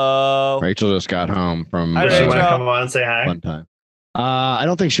 Hello. Rachel just got home from Hi, Does she Rachel. want to come on and say hi? one time. I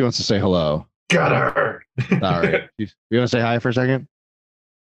don't think she wants to say hello. Got her. Sorry. You want to say hi for a second?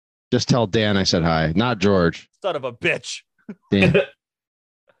 Just tell Dan I said hi, not George. Son of a bitch. Dan.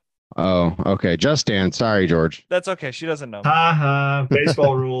 Oh, okay. Just Dan. Sorry, George. That's okay. She doesn't know. Ha ha.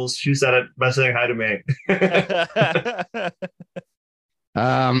 Baseball rules. She said it by saying hi to me.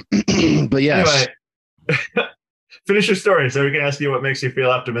 But yes. Anyway, finish your story so we can ask you what makes you feel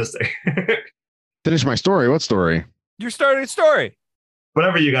optimistic. Finish my story. What story? You're starting a story.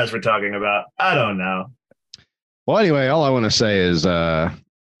 Whatever you guys were talking about. I don't know. Well, anyway, all I want to say is, are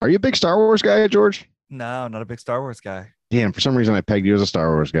you a big Star Wars guy, George? No, not a big Star Wars guy. Damn, for some reason I pegged you as a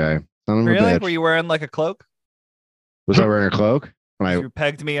Star Wars guy. Son of a Really? bitch. Were you wearing like a cloak? Was I wearing a cloak? When You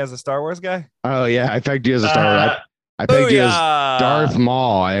pegged me as a Star Wars guy? Oh yeah, I pegged you as a Star Wars. I pegged you as Booyah! Darth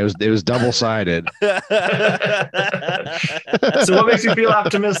Maul. It was double sided. So what makes you feel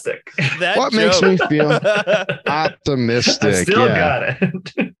optimistic? What makes me feel optimistic? I still Yeah. got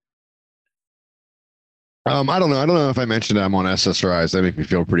it. I don't know. I don't know if I mentioned I'm on SSRIs. That make me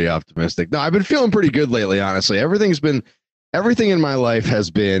feel pretty optimistic. No, I've been feeling pretty good lately, honestly. Everything in my life has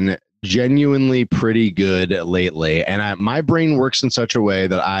been genuinely pretty good lately. And my brain works in such a way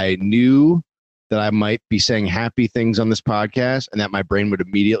that I knew that I might be saying happy things on this podcast and that my brain would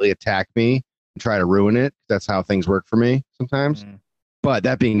immediately attack me and try to ruin it. That's how things work for me sometimes. But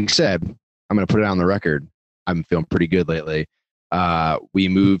that being said, I'm going to put it on the record. I'm feeling pretty good lately. We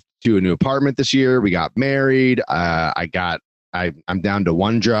moved to a new apartment this year. We got married. I'm down to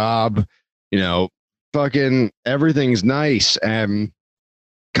one job, fucking everything's nice. And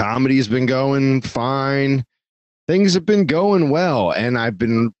comedy's been going fine. Things have been going well. And I've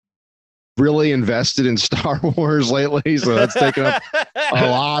been really invested in Star Wars lately. So that's taken up a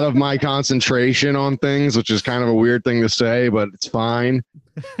lot of my concentration on things, which is kind of a weird thing to say, but it's fine.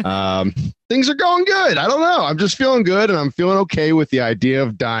 Things are going good. I don't know. I'm just feeling good and I'm feeling okay with the idea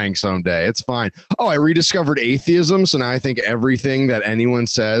of dying someday. It's fine. Oh, I rediscovered atheism. So now I think everything that anyone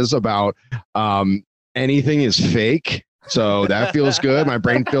says about anything is fake. So that feels good. My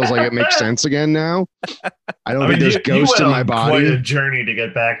brain feels like it makes sense again now. I don't think there's ghosts in my body. Quite a journey to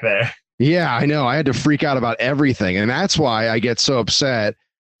get back there. Yeah, I know. I had to freak out about everything. And that's why I get so upset.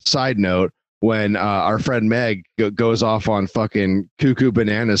 Side note, when our friend Meg goes off on fucking cuckoo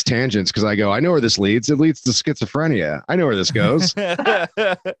bananas tangents, because I go, I know where this leads. It leads to schizophrenia. I know where this goes.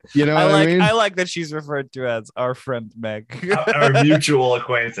 You know what I mean? I like that she's referred to as our friend Meg. Our mutual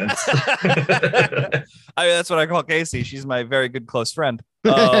acquaintance. That's what I call Casey. She's my very good close friend.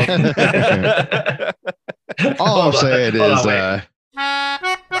 All I'm saying is,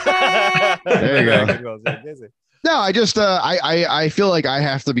 there you go. No, I just I feel like I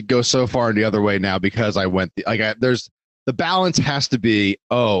have to go so far in the other way now because I went there's the balance has to be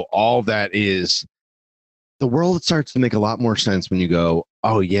all of that is the world starts to make a lot more sense when you go,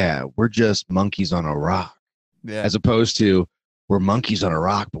 oh yeah, we're just monkeys on a rock, as opposed to we're monkeys on a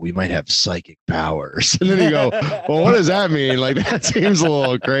rock, but we might have psychic powers. And then you go, well, what does that mean? Like that seems a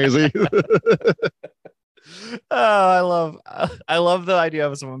little crazy. Oh, I love the idea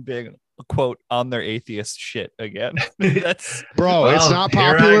of someone being quote on their atheist shit again. That's it's not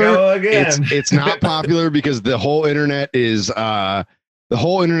popular. It's not popular because the whole internet is the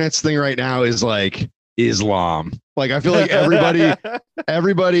whole internet's thing right now is like Islam. Like I feel like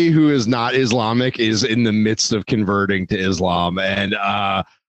everybody who is not Islamic is in the midst of converting to Islam, and I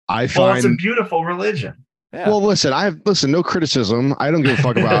find it's a beautiful religion. Yeah. Well, listen, no criticism. I don't give a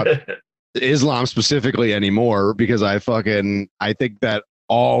fuck about Islam specifically anymore because I think that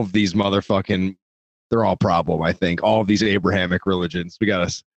all of these motherfucking, they're all problem. I think all of these Abrahamic religions, we gotta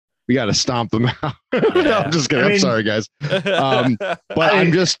stomp them out. No, I'm just kidding. I'm sorry, guys. But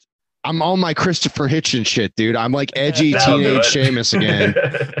I'm on my Christopher Hitchens shit, dude. I'm like edgy teenage Seamus again.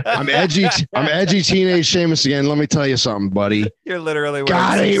 I'm edgy teenage Seamus again. Let me tell you something, buddy. You're literally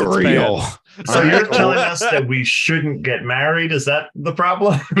God ain't real. So you're telling us that we shouldn't get married? Is that the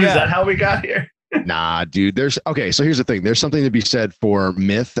problem? Is that how we got here? Nah, dude. So here's the thing. There's something to be said for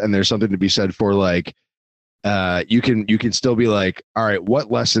myth, and there's something to be said for like, you can still be like, all right,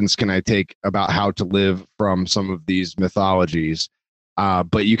 what lessons can I take about how to live from some of these mythologies?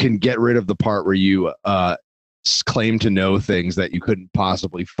 But you can get rid of the part where you claim to know things that you couldn't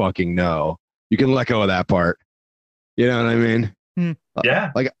possibly fucking know. You can let go of that part. You know what I mean?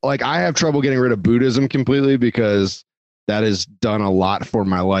 Yeah. Like I have trouble getting rid of Buddhism completely because that has done a lot for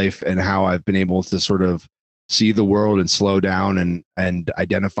my life and how I've been able to sort of see the world and slow down and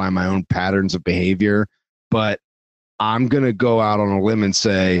identify my own patterns of behavior. But I'm going to go out on a limb and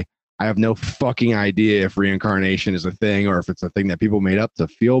say, I have no fucking idea if reincarnation is a thing or if it's a thing that people made up to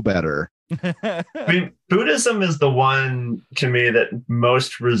feel better. I mean, Buddhism is the one to me that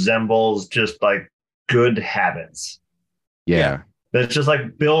most resembles just like good habits. Yeah. That's just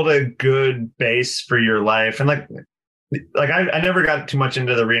like build a good base for your life. And like I never got too much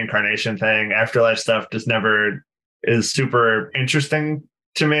into the reincarnation thing. Afterlife stuff just never is super interesting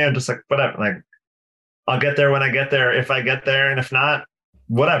to me. I'm just like, whatever. Like, I'll get there when I get there. If I get there, and if not,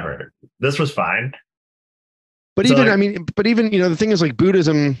 whatever. This was fine. But so even, the thing is like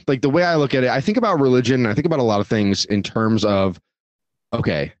Buddhism, like the way I look at it, I think about religion. I think about a lot of things in terms of,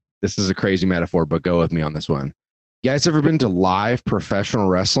 okay, this is a crazy metaphor, but go with me on this one. You guys ever been to live professional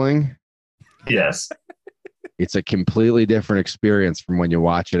wrestling? Yes. It's a completely different experience from when you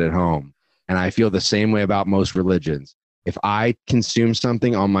watch it at home. And I feel the same way about most religions. If I consume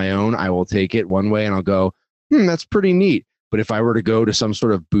something on my own, I will take it one way and I'll go, that's pretty neat. But if I were to go to some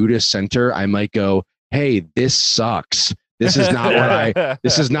sort of Buddhist center, I might go, hey, this sucks. This is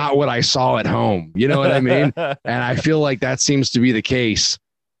not what I saw at home. You know what I mean? And I feel like that seems to be the case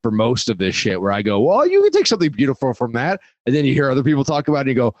for most of this shit, where I go, well, you can take something beautiful from that. And then you hear other people talk about it and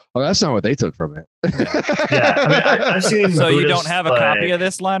you go, oh, that's not what they took from it. Yeah. I mean, I've seen So you Buddhists, don't have a copy of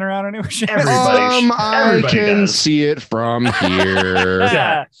this lying around anywhere? I can see it from here.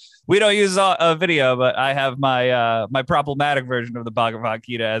 Yeah. We don't use a video, but I have my my problematic version of the Bhagavad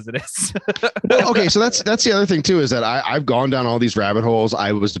Gita as it is. Well, okay, so that's the other thing too, is that I've gone down all these rabbit holes.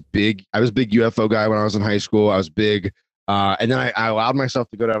 I was a big UFO guy when I was in high school. I was big, and then I allowed myself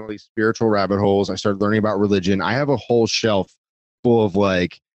to go down all these spiritual rabbit holes. I started learning about religion. I have a whole shelf full of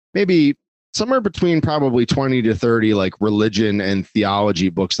like maybe somewhere between probably 20 to 30 like religion and theology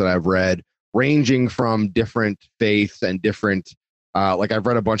books that I've read, ranging from different faiths and different. Like I've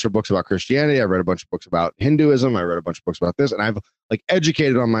read a bunch of books about Christianity. I've read a bunch of books about Hinduism. I read a bunch of books about this, and I've like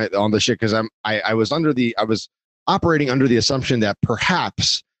educated on the shit because I was operating under the assumption that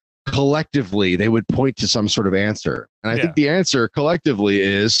perhaps collectively they would point to some sort of answer, and I think the answer collectively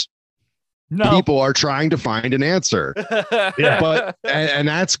is no. People are trying to find an answer. Yeah, but and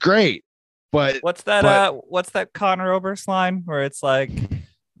that's great. But what's that Conor Oberst line where it's like,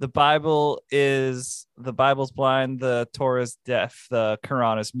 the Bible's blind, the Torah is deaf, the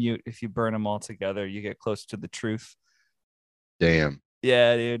Quran is mute. If you burn them all together, you get close to the truth. Damn.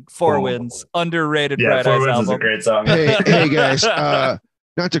 Yeah, dude. Four Winds, underrated. Yeah, Bright Four Eyes Winds album. is a great song. Hey guys.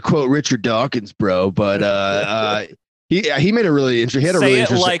 Not to quote Richard Dawkins, bro, but he made a really interesting. He had a really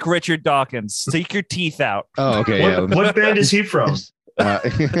interesting. Like Richard Dawkins. Stick your teeth out. Oh, okay. What band is he from? But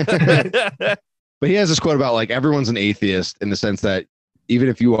he has this quote about like everyone's an atheist in the sense that even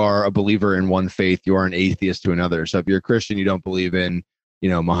if you are a believer in one faith, you are an atheist to another. So if you're a Christian, you don't believe in,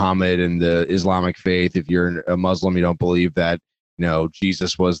 Muhammad and the Islamic faith. If you're a Muslim, you don't believe that,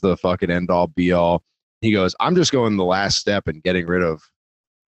 Jesus was the fucking end all be all. He goes, I'm just going the last step and getting rid of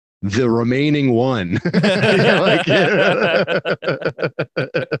the remaining one.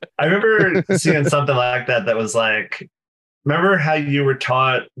 I remember seeing something like that was like, remember how you were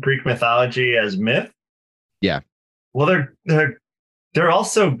taught Greek mythology as myth? Yeah. Well, they're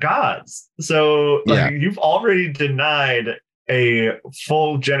also gods. So you've already denied a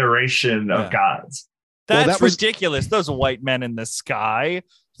full generation of gods. That's ridiculous. Those white men in the sky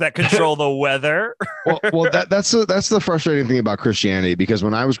that control the weather. That's the frustrating thing about Christianity, because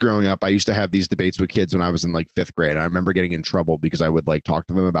when I was growing up, I used to have these debates with kids when I was in like 5th grade. I remember getting in trouble because I would like talk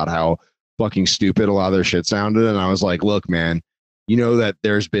to them about how fucking stupid a lot of their shit sounded. And I was like, look, man, you know that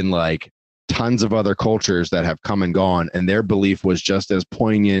there's been like tons of other cultures that have come and gone, and their belief was just as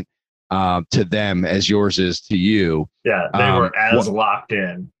poignant to them as yours is to you. Yeah, they were as locked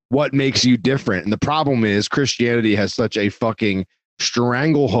in. What makes you different? And the problem is Christianity has such a fucking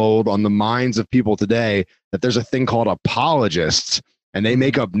stranglehold on the minds of people today that there's a thing called apologists, and they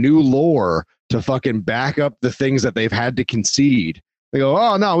make up new lore to fucking back up the things that they've had to concede. They go,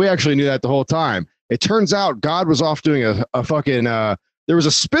 oh no, we actually knew that the whole time. It turns out God was off doing a fucking there was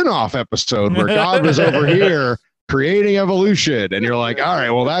a spin-off episode where God was over here creating evolution, and you're like, all right,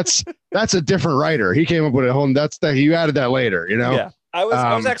 well that's a different writer. He came up with a whole you added that later, Yeah. I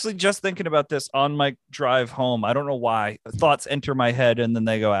was actually just thinking about this on my drive home. I don't know why. Thoughts enter my head and then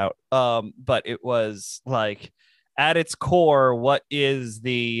they go out. But it was like, at its core, what is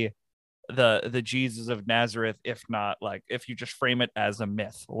the Jesus of Nazareth, if not like, if you just frame it as a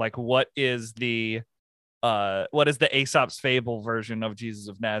myth? Like, what is the Aesop's fable version of Jesus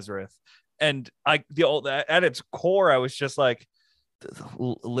of Nazareth? And at its core, I was just like,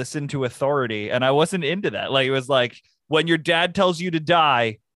 listen to authority, and I wasn't into that. Like, it was like, when your dad tells you to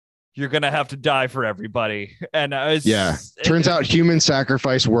die, you're gonna have to die for everybody. And I was turns out human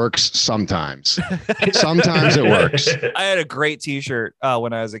sacrifice works sometimes. Sometimes it works. I had a great t-shirt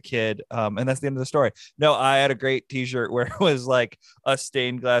when I was a kid, and that's the end of the story. No, I had a great t-shirt where it was like a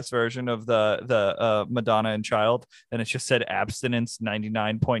stained glass version of the Madonna and Child, and it just said abstinence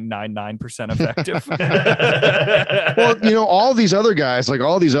 99.99% effective. Well, all these other guys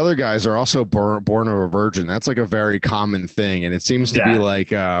are also born of a virgin. That's like a very common thing, and it seems to be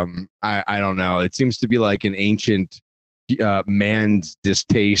like I don't know. It seems to be like an ancient man's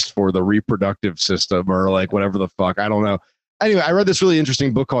distaste for the reproductive system, or like whatever the fuck. I don't know. Anyway, I read this really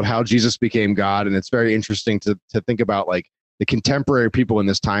interesting book called How Jesus Became God, and it's very interesting to think about like the contemporary people in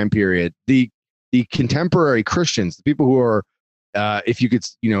this time period, the contemporary Christians, the people who are, if you could,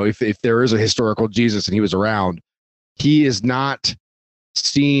 if there is a historical Jesus and he was around, he is not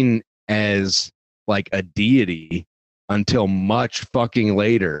seen as like a deity until much fucking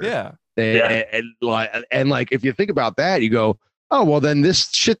later. Yeah. Yeah. And like, if you think about that, you go, oh, well, then this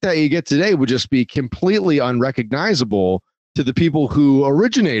shit that you get today would just be completely unrecognizable to the people who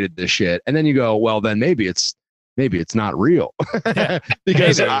originated this shit. And then you go, well, then maybe it's not real.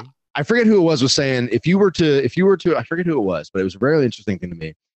 Because I forget who it was saying, if you were to, I forget who it was, but it was a very interesting thing to me.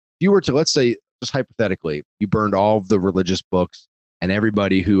 If you were to, let's say, just hypothetically, you burned all of the religious books and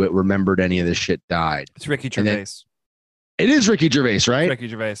everybody who remembered any of this shit died. It's Ricky Gervais. It is Ricky Gervais, right? Ricky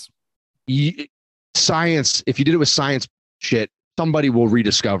Gervais. Science, if you did it with science shit, somebody will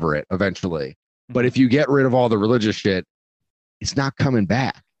rediscover it eventually. But if you get rid of all the religious shit, it's not coming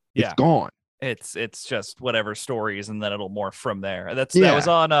back. It's gone. It's just whatever stories, and then it'll morph from there. That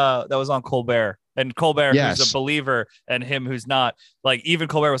was on Colbert, and Colbert who's a believer, and him who's not. Like, even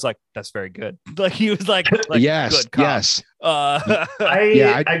Colbert was like, "That's very good." Like, he was like yes, good cop. yes.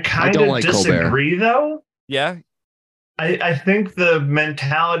 I kind of like disagree Colbert. Though. Yeah. I think the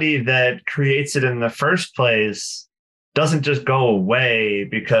mentality that creates it in the first place doesn't just go away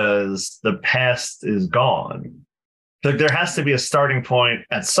because the past is gone. Like, there has to be a starting point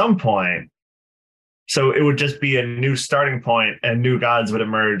at some point. So it would just be a new starting point, and new gods would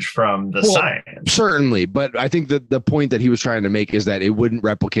emerge from the science. Certainly. But I think that the point that he was trying to make is that it wouldn't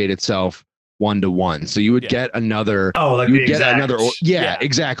replicate itself 1-to-1. So you would get another. Oh, like you would get another. Yeah,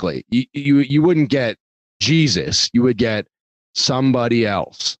 exactly. You wouldn't get Jesus. You would get somebody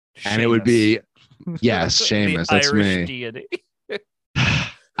else. Seamus. And it would be, yes, Seamus. That's Irish me. Deity.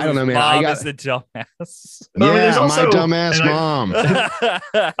 I don't know, man. Mom is the dumbass. Yeah, also, my dumbass mom.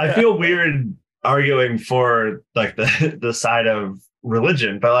 I feel weird arguing for like the side of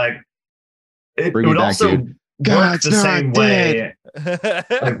religion, but like it would also work the same way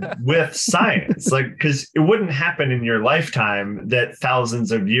like, with science, like, because it wouldn't happen in your lifetime that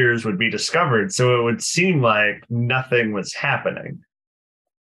thousands of years would be discovered, so it would seem like nothing was happening.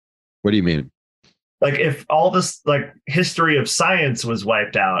 What do you mean? Like, if all this like history of science was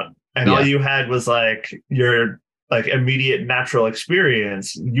wiped out and all you had was like your like immediate natural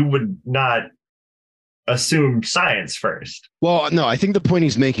experience, you would not assume science first. Well, no, I think the point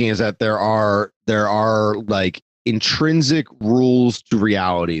he's making is that there are like intrinsic rules to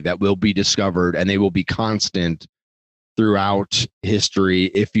reality that will be discovered, and they will be constant throughout history.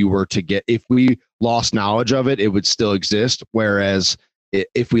 If we lost knowledge of it, it would still exist. Whereas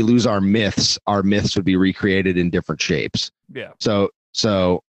if we lose our myths would be recreated in different shapes. Yeah. So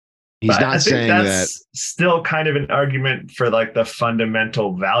he's not saying that's that. Still kind of an argument for like the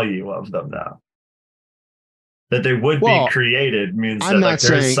fundamental value of them, though. That they would be created means that like,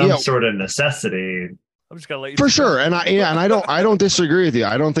 there's some sort of necessity. I'm just gonna let you for sure, and I don't disagree with you.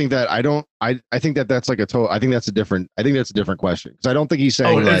 I don't think that I think that's like a total. I think that's a different question, because I don't think he's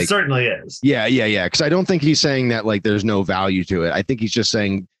saying it certainly is. Yeah. Because I don't think he's saying that like there's no value to it. I think he's just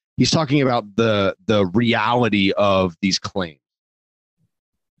saying he's talking about the reality of these claims.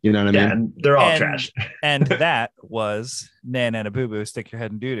 You know what I mean? And they're all trash. And that was Nana Boo Boo, Stick Your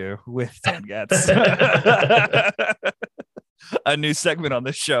Head in Doo Doo with Dan Getz. A new segment on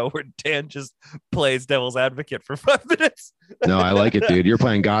the show where Dan just plays devil's advocate for 5 minutes. No, I like it, dude. You're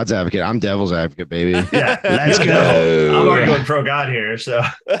playing God's advocate. I'm devil's advocate, baby. Yeah, let's go. I'm already going pro God here, so.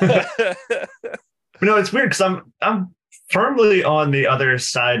 But no, it's weird because I'm firmly on the other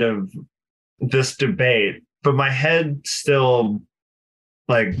side of this debate, but my head still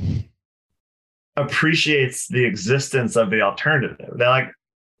like appreciates the existence of the alternative. That like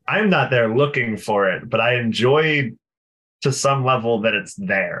I'm not there looking for it, but I enjoy to some level that it's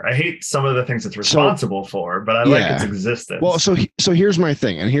there. I hate some of the things it's responsible for, but I like its existence. Well, so here's my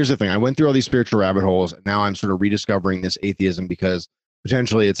thing, and here's the thing. I went through all these spiritual rabbit holes, and now I'm sort of rediscovering this atheism because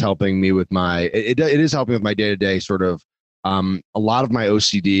potentially it's helping me with it is helping with my day-to-day sort of a lot of my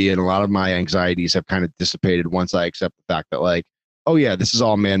OCD and a lot of my anxieties have kind of dissipated once I accept the fact that like, oh yeah, this is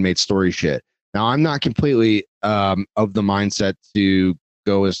all man-made story shit. Now I'm not completely of the mindset to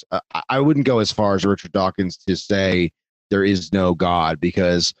go as I wouldn't go as far as Richard Dawkins to say there is no God,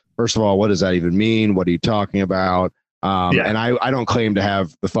 because first of all, what does that even mean? What are you talking about? And I don't claim to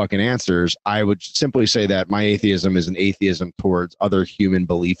have the fucking answers. I would simply say that my atheism is an atheism towards other human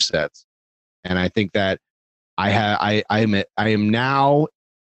belief sets. And I think that I am now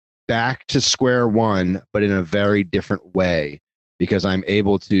back to square one, but in a very different way, because I'm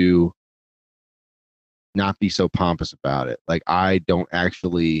able to not be so pompous about it. Like I don't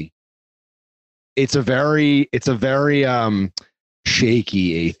actually, it's a very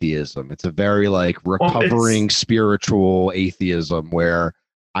shaky atheism. It's a very like recovering spiritual atheism where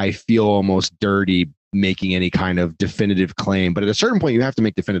I feel almost dirty making any kind of definitive claim. But at a certain point, you have to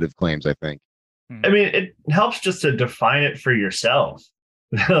make definitive claims, I think. I mean, it helps just to define it for yourself.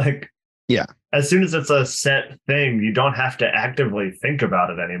 Like, Yeah. As soon as it's a set thing, you don't have to actively think about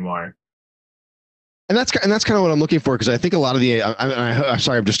it anymore. And that's kind of what I'm looking for, because I think a lot of the I'm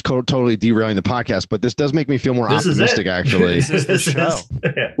sorry, I'm just totally derailing the podcast, but this does make me feel more optimistic. Actually, This is the show.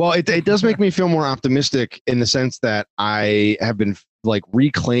 Well, it does make me feel more optimistic in the sense that I have been like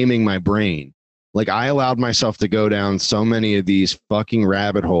reclaiming my brain. Like I allowed myself to go down so many of these fucking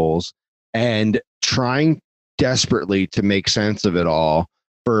rabbit holes and trying desperately to make sense of it all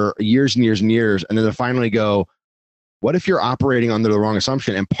for years and years and years, and then to finally go, what if you're operating under the wrong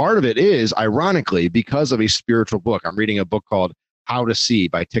assumption? And part of it is, ironically, because of a spiritual book. I'm reading a book called How to See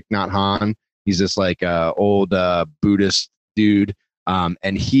by Thich Nhat Hanh. He's this like old Buddhist dude.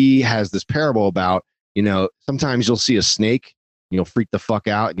 And he has this parable about, sometimes you'll see a snake, and you'll freak the fuck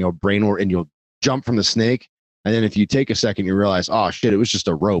out, and you'll jump from the snake. And then if you take a second, you realize, oh shit, it was just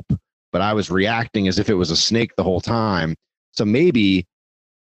a rope, but I was reacting as if it was a snake the whole time. So maybe,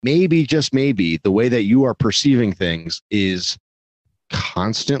 just maybe, the way that you are perceiving things is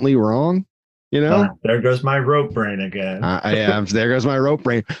constantly wrong. There goes my rope brain again. There goes my rope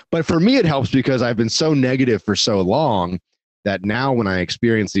brain. But for me, it helps because I've been so negative for so long that now when I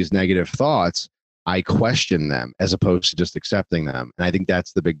experience these negative thoughts, I question them as opposed to just accepting them. And I think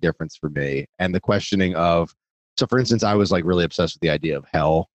that's the big difference for me. And the questioning of, so for instance, I was like really obsessed with the idea of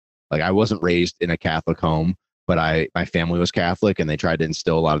hell. Like I wasn't raised in a Catholic home, but my family was Catholic, and they tried to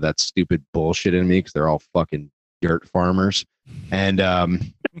instill a lot of that stupid bullshit in me because they're all fucking dirt farmers. And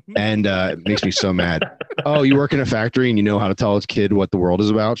it makes me so mad. Oh, you work in a factory and you know how to tell a kid what the world is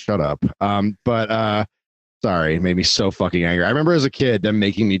about? Shut up. Sorry, it made me so fucking angry. I remember as a kid them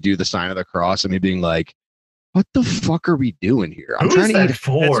making me do the sign of the cross and me being like, what the fuck are we doing here? I'm trying to eat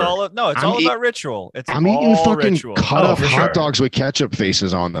for. It's all about ritual. I'm eating fucking cut up hot dogs with ketchup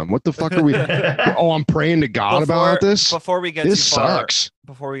faces on them. What the fuck are we? Oh, I'm praying to God about this. Before we get this too far, sucks.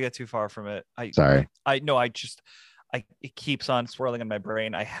 Before we get too far from it, Sorry. It keeps on swirling in my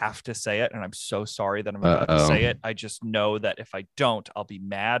brain. I have to say it, and I'm so sorry that I'm about to say it. I just know that if I don't, I'll be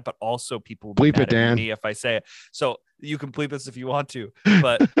mad, but also people will be bleep mad it, Dan. at me if I say it. So you can bleep this if you want to,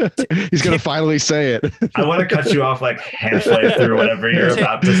 but he's gonna finally say it. I want to cut you off like halfway through whatever you're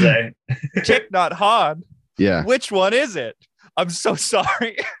about to say. Thich Nhat Hanh. Yeah. Which one is it? I'm so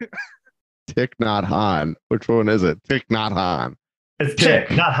sorry. Thich Nhat Hanh. Which one is it? Thich Nhat Hanh. It's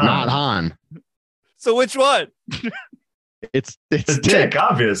Thich, not Han. Not Han. So which one? It's Thich,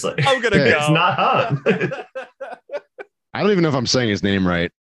 obviously. I'm gonna go. It's not Han. I don't even know if I'm saying his name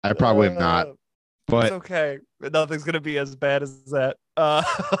right. I probably am not. But it's okay. Nothing's gonna be as bad as that.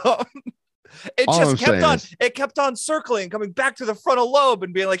 It all just I'm kept on circling, coming back to the frontal lobe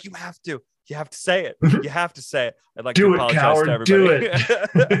and being like, you have to say it. You have to say it. I'd like to apologize coward, to everybody.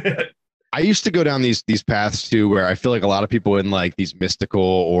 Do it. I used to go down these paths too, where I feel like a lot of people in like these mystical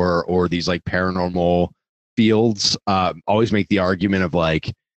or these like paranormal fields always make the argument of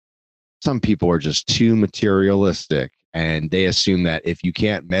like, some people are just too materialistic and they assume that if you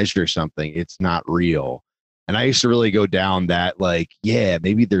can't measure something, it's not real. And I used to really go down that like, yeah,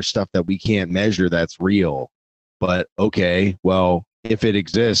 maybe there's stuff that we can't measure that's real, but okay, well, if it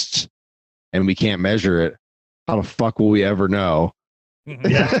exists and we can't measure it, how the fuck will we ever know?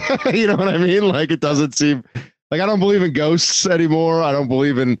 Yeah. You know what I mean? Like, it doesn't seem like, I don't believe in ghosts anymore. I don't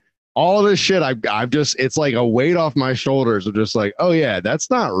believe in all of this shit. I've just, it's like a weight off my shoulders of just like, oh yeah, that's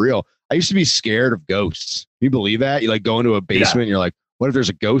not real. I used to be scared of ghosts. You believe that? You like go into a basement, and you're like, what if there's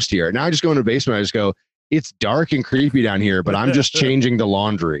a ghost here? Now I just go into a basement. I just go, it's dark and creepy down here, but I'm just changing the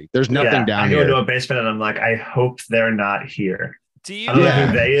laundry. There's nothing down here. I go into a basement and I'm like, I hope they're not here. Do you? I don't know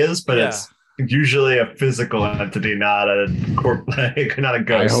who they is, but it's usually a physical entity, not a not a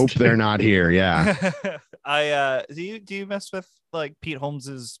ghost. I hope they're not here. Yeah. Do you mess with like Pete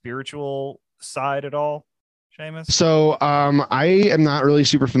Holmes's spiritual side at all, Seamus? So I am not really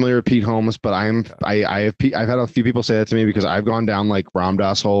super familiar with Pete Holmes, but I've had a few people say that to me because I've gone down like Ram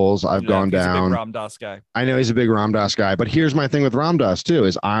Dass holes. I've gone down. He's a big Ram Dass guy. I know he's a big Ram Dass guy, but here's my thing with Ram Dass too: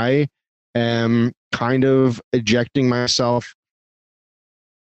 is I am kind of ejecting myself.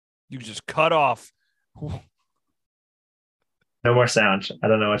 You just cut off. No more sound. I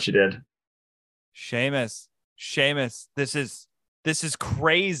don't know what you did. Seamus, this is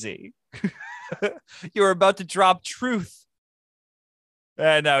crazy. You're about to drop truth.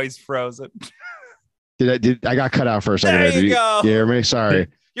 And now he's frozen. I got cut out for a second. There you go. You hear me? Sorry.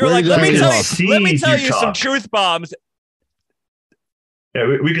 You're like, let me tell you some truth bombs.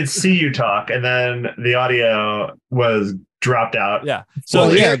 Yeah, we could see you talk, and then the audio was dropped out. Yeah. So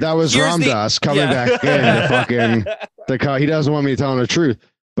that was Ram Dass coming back in to fucking he doesn't want me telling the truth.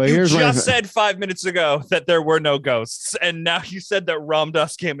 But You here's just said 5 minutes ago that there were no ghosts, and now you said that Ram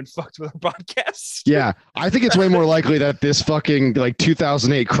Dass came and fucked with our podcast. Yeah, I think it's way more likely that this fucking like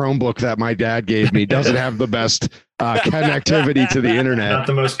 2008 Chromebook that my dad gave me doesn't have the best connectivity to the internet. Not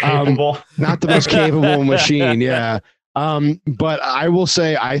the most capable. Not the most capable machine. Yeah. But I will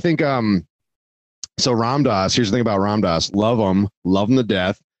say, I think so Ram Dass, here's the thing about Ram Dass. Love him to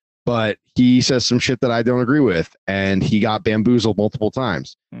death, but he says some shit that I don't agree with, and he got bamboozled multiple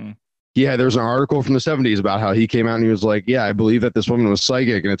times. Yeah, there's an article from the 70s about how he came out and he was like, yeah, I believe that this woman was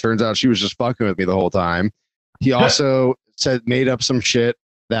psychic, and it turns out she was just fucking with me the whole time. He also made up some shit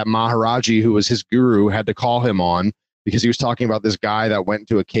that Maharaji, who was his guru, had to call him on because he was talking about this guy that went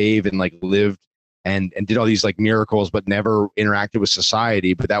into a cave and like lived and did all these like miracles but never interacted with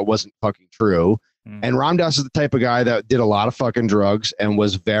society, but that wasn't fucking true. And Ram Dass is the type of guy that did a lot of fucking drugs and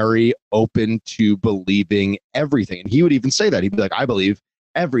was very open to believing everything. And he would even say that. He'd be like, I believe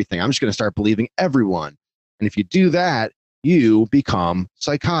everything. I'm just going to start believing everyone. And if you do that, you become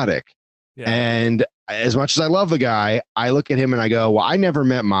psychotic. Yeah. And as much as I love the guy, I look at him and I go, well, I never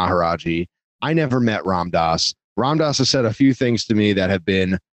met Maharaji. I never met Ram Dass. Ram Dass has said a few things to me that have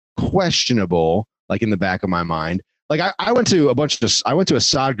been questionable, like in the back of my mind. Like I went to a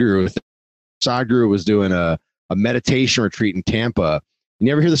Sadhguru. Sadhguru was doing a meditation retreat in Tampa.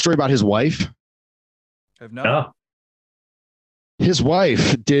 You ever hear the story about his wife? I've not. His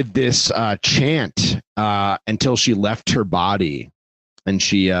wife did this chant until she left her body, and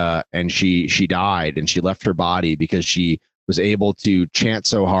she died, and she left her body because she was able to chant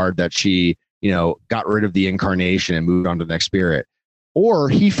so hard that she, got rid of the incarnation and moved on to the next spirit. Or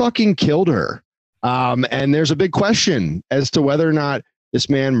he fucking killed her. And there's a big question as to whether or not this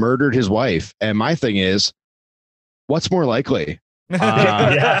man murdered his wife. And my thing is, what's more likely?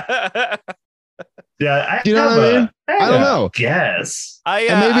 Yeah. Yeah, do you know what I mean? I don't know. Yes.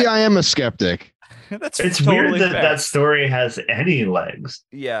 And maybe I am a skeptic. It's totally weird that story has any legs.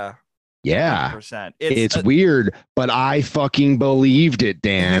 Yeah. Yeah. 100%. It's weird, but I fucking believed it,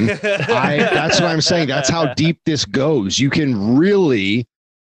 Dan. That's what I'm saying. That's how deep this goes. You can really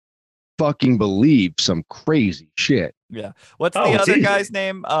fucking believe some crazy shit. Yeah. What's the other guy's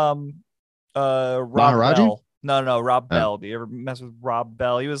name? Rob Maharaji? Bell. No, Rob Bell. Do you ever mess with Rob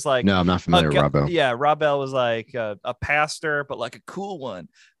Bell? He was like, no, I'm not familiar with Rob Bell. Yeah, Rob Bell was like a pastor, but like a cool one.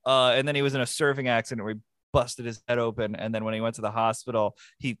 And then he was in a surfing accident where he busted his head open. And then when he went to the hospital,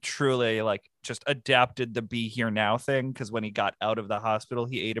 he truly like just adapted the be here now thing. Because when he got out of the hospital,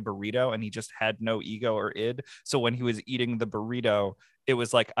 he ate a burrito and he just had no ego or id. So when he was eating the burrito, it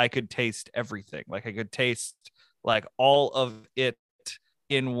was like I could taste everything. Like I could taste like all of it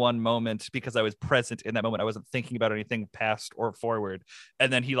in one moment because I was present in that moment. I wasn't thinking about anything past or forward.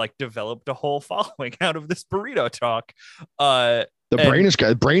 And then he like developed a whole following out of this burrito talk.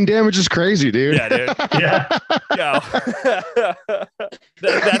 Brain damage is crazy, dude. Yeah, dude. Yeah.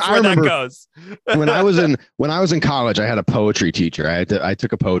 That's where that goes. when I was in college, I had a poetry teacher. I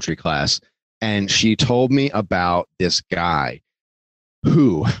took a poetry class, and she told me about this guy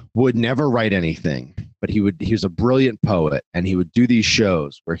who would never write anything, but he was a brilliant poet, and he would do these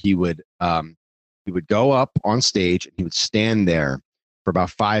shows where he would go up on stage and he would stand there for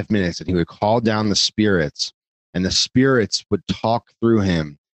about 5 minutes and he would call down the spirits, and the spirits would talk through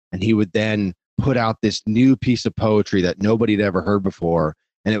him, and he would then put out this new piece of poetry that nobody had ever heard before,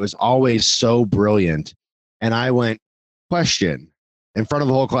 and it was always so brilliant. And I went, question, in front of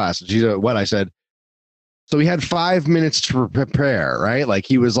the whole class. She said, what? I said, so he had 5 minutes to prepare, right? Like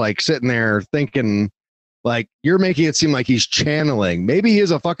he was like sitting there thinking, like, you're making it seem like he's channeling. Maybe he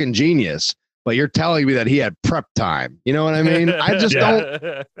is a fucking genius, but you're telling me that he had prep time. You know what I mean? I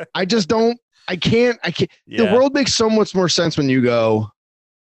can't. Yeah. The world makes so much more sense when you go,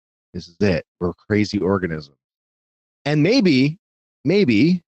 this is it. We're a crazy organism. And maybe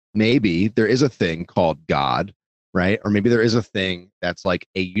there is a thing called God, right? Or maybe there is a thing that's like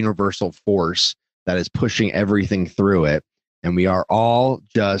a universal force that is pushing everything through it. And we are all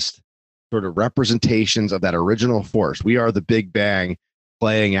just sort of representations of that original force. We are the Big Bang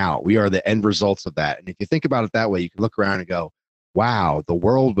playing out. We are the end results of that. And if you think about it that way, you can look around and go, wow, the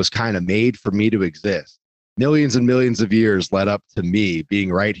world was kind of made for me to exist. Millions and millions of years led up to me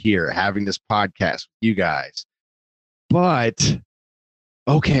being right here, having this podcast with you guys. But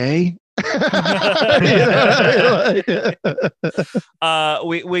okay.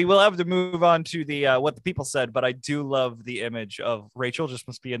 We will have to move on to the what the people said, but I do love the image of Rachel just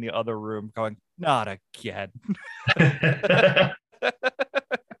must be in the other room going, not again.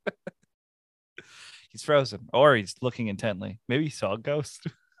 He's frozen, or he's looking intently. Maybe he saw a ghost.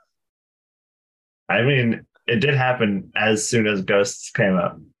 I mean, it did happen as soon as Ghosts came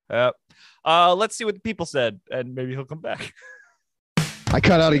up. Yep. Let's see what the people said, and maybe he'll come back. I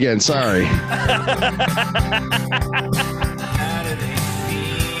cut out again. Sorry.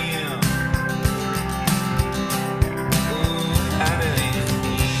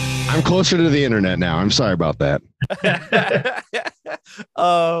 I'm closer to the internet now. I'm sorry about that.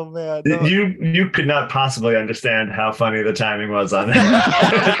 Oh man, no. You could not possibly understand how funny the timing was on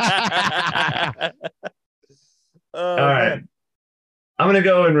that. Oh, All right. man. I'm going to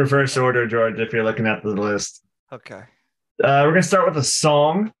go in reverse order, George, if you're looking at the list. Okay. We're going to start with a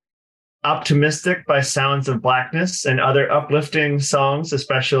song, Optimistic by Sounds of Blackness, and other uplifting songs,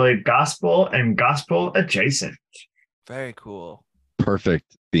 especially gospel and gospel adjacent. Very cool.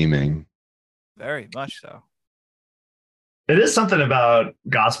 Perfect theming. Very much so. It is something about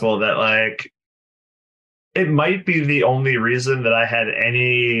gospel that, like, it might be the only reason that I had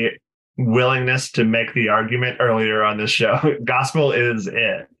any willingness to make the argument earlier on this show. Gospel is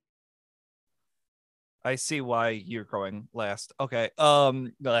it. I see why you're going last. Okay.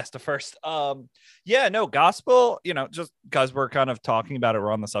 Last to first. Yeah, no, gospel, just because we're kind of talking about it,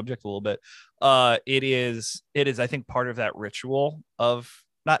 we're on the subject a little bit. It is, I think, part of that ritual of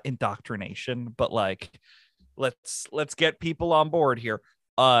not indoctrination, but like, let's get people on board here.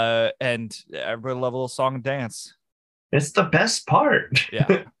 And everybody love a little song and dance. It's the best part.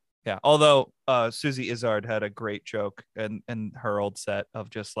 Yeah. Yeah. Although Susie Izzard had a great joke in her old set of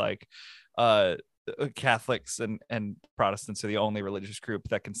just like Catholics and Protestants are the only religious group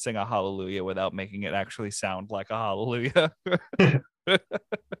that can sing a hallelujah without making it actually sound like a hallelujah. I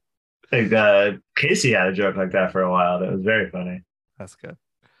think Casey had a joke like that for a while. That was very funny. That's good.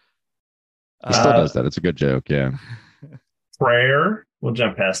 He still does that. It's a good joke. Yeah. Prayer. We'll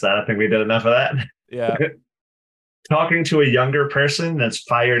jump past that. I think we did enough of that. Yeah. Talking to a younger person that's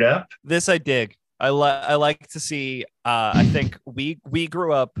fired up. This I dig. I like to see. I think we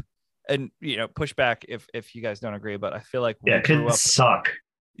grew up, and push back if you guys don't agree, but I feel like we grew kids up, suck.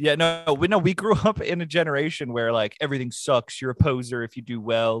 Yeah, no, we grew up in a generation where like everything sucks. You're a poser if you do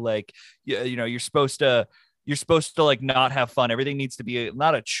well. Like you're supposed to like not have fun. Everything needs to be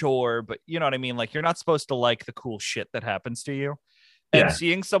not a chore, but you know what I mean. Like you're not supposed to like the cool shit that happens to you. And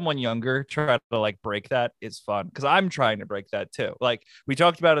seeing someone younger try to like break that is fun because I'm trying to break that too. Like we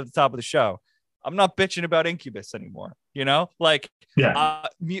talked about at the top of the show, I'm not bitching about Incubus anymore. Like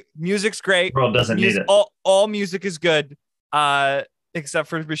music's great. The world doesn't need it. All music is good, except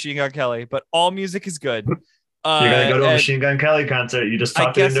for Machine Gun Kelly. But all music is good. You're gonna go to a Machine Gun Kelly concert. You just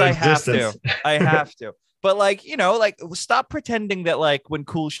talked it into existence. I have to. But like stop pretending that like when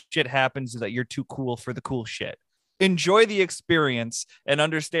cool shit happens that you're too cool for the cool shit. Enjoy the experience and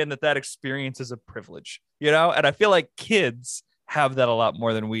understand that experience is a privilege, and I feel like kids have that a lot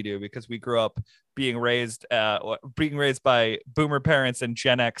more than we do because we grew up being raised by boomer parents and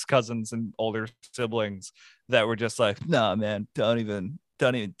Gen X cousins and older siblings that were just like, nah, man, don't even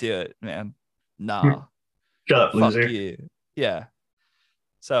do it, man. Nah. Shut up, loser. You. Yeah.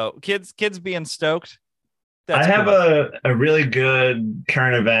 So kids being stoked. I have a really good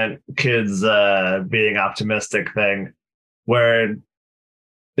current event kids being optimistic thing where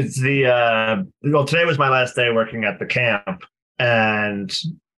it's today was my last day working at the camp and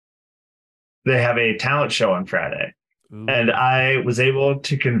they have a talent show on Friday. Ooh. And I was able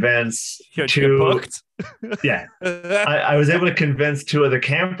to convince I was able to convince two of the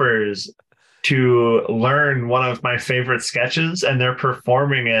campers to learn one of my favorite sketches, and they're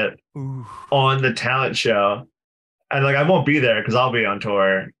performing it on the talent show. And like I won't be there because I'll be on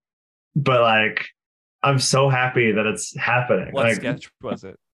tour, but like I'm so happy that it's happening. What sketch was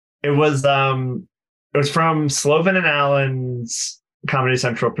it? It was from Sloven and Allen's Comedy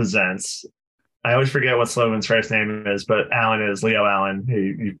Central Presents. I always forget what Sloven's first name is, but Allen is Leo Allen, who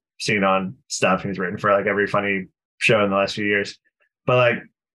you've seen on stuff. He's written for like every funny show in the last few years. But like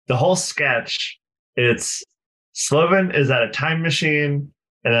the whole sketch, it's Sloven is at a time machine,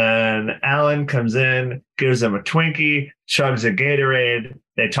 and then Allen comes in, gives him a Twinkie, chugs a Gatorade.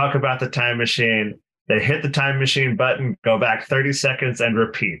 They talk about the time machine. They hit the time machine button, go back 30 seconds, and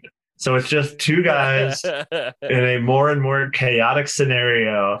repeat. So it's just two guys in a more and more chaotic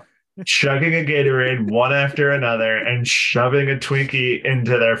scenario, chugging a Gatorade one after another and shoving a Twinkie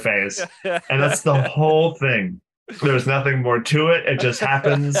into their face. And that's the whole thing. There's nothing more to it. It just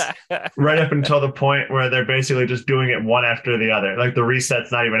happens right up until the point where they're basically just doing it one after the other. Like the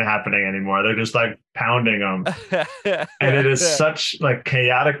reset's not even happening anymore. They're just like pounding them. And it is such like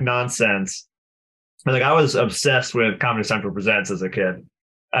chaotic nonsense. Like I was obsessed with Comedy Central Presents as a kid.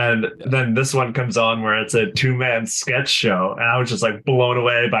 And then this one comes on where it's a 2-man sketch show. And I was just like blown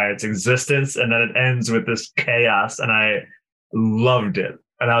away by its existence. And then it ends with this chaos. And I loved it.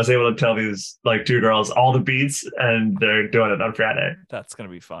 And I was able to tell these like 2 girls all the beats, and they're doing it on Friday. That's going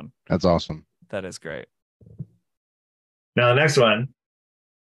to be fun. That's awesome. That is great. Now, the next one.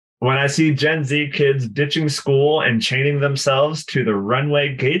 When I see Gen Z kids ditching school and chaining themselves to the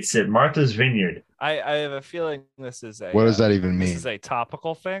runway gates at Martha's Vineyard. I have a feeling this is a. What does that even mean? This is a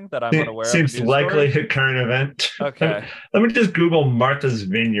topical thing that I'm unaware of. Seems likely a current event. Okay. Let me just Google Martha's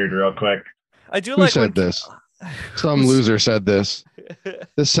Vineyard real quick. I do Who like said this? Some loser said this.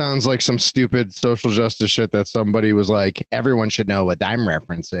 This sounds like some stupid social justice shit that somebody was like, everyone should know what I'm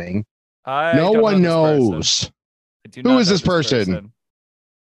referencing. No one knows. Who is this person?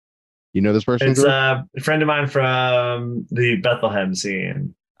 You know this person? It's a friend of mine from the Bethlehem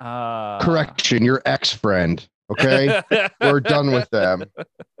scene. Correction, your ex-friend. Okay? We're done with them.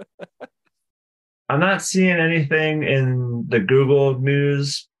 I'm not seeing anything in the Google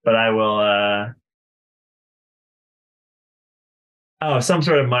news, but I will... some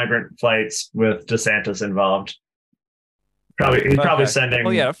sort of migrant flights with DeSantis involved. He's probably sending...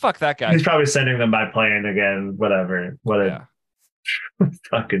 Oh, yeah, fuck that guy. He's probably sending them by plane again, whatever.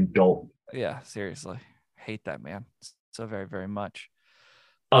 Fucking dolt. Yeah, seriously. Hate that man so very, very much.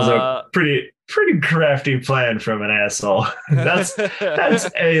 Also, pretty crafty plan from an asshole. That's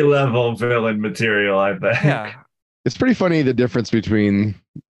A-level villain material, I think. Yeah. It's pretty funny the difference between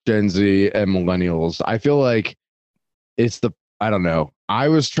Gen Z and millennials. I feel like I don't know. I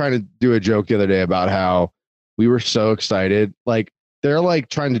was trying to do a joke the other day about how we were so excited. Like, they're like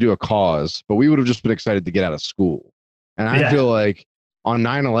trying to do a cause, but we would have just been excited to get out of school. And I feel like on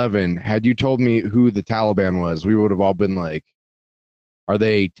 9/11, had you told me who the Taliban was, we would have all been like, are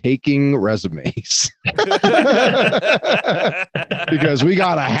they taking resumes? Because we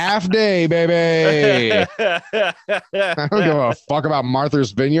got a half day, baby. I don't give a fuck about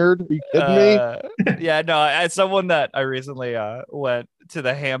Martha's Vineyard. Are you kidding me? Yeah, no, as someone that I recently went to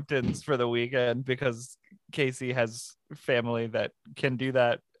the Hamptons for the weekend because Casey has family that can do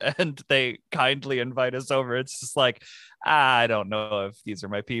that, and they kindly invite us over. It's just like, I don't know if these are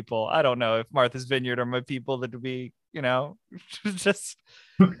my people. I don't know if Martha's Vineyard are my people that would be, just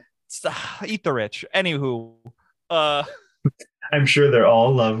eat the rich. Anywho, I'm sure they're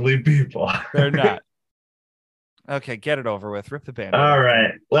all lovely people. They're not. Okay, get it over with. Rip the band. All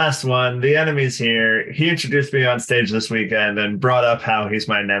right, last one. The enemy's here. He introduced me on stage this weekend and brought up how he's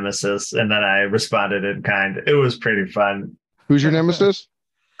my nemesis, and then I responded in kind. It was pretty fun. Who's your nemesis?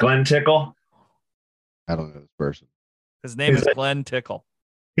 Glenn Tickle. I don't know this person. His name is Glenn Tickle.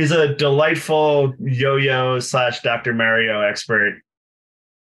 He's a delightful yo-yo / Dr. Mario expert.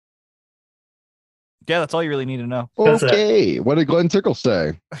 Yeah, that's all you really need to know. Okay, what did Glenn Tickle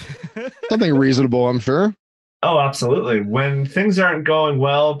say? Something reasonable, I'm sure. Oh, absolutely. When things aren't going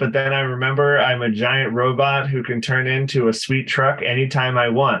well, but then I remember I'm a giant robot who can turn into a sweet truck anytime I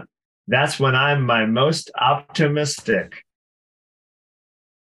want. That's when I'm my most optimistic.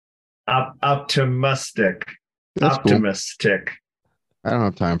 Optimistic. That's optimistic. Cool. I don't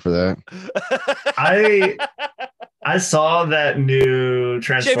have time for that. I saw that new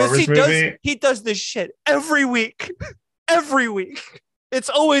Transformers movie. He does this shit every week. Every week. It's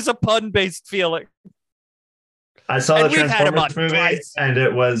always a pun-based feeling. I saw the Transformers movie, and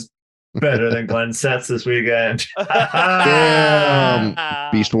it was better than Glenn's sets this weekend. Damn.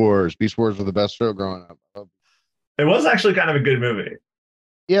 Beast Wars. Beast Wars were the best show growing up. It was actually kind of a good movie.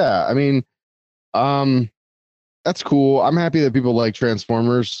 Yeah, I mean, that's cool. I'm happy that people like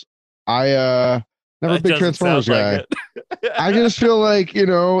Transformers. Never a big Transformers guy. Like I just feel like,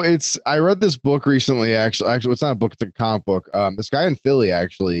 I read this book recently, actually it's not a book, it's a comic book. This guy in Philly,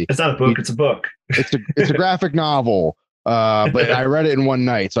 actually. It's not a book, it's a book. It's a graphic novel. But I read it in one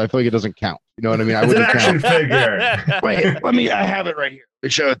night, so I feel like it doesn't count. You know what I mean? It's an action figure. Wait, I have it right here. Let me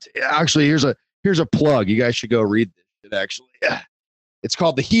show it. Actually, here's a plug. You guys should go read this shit, actually. Yeah. It's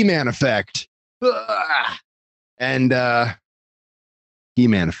called The He-Man Effect. And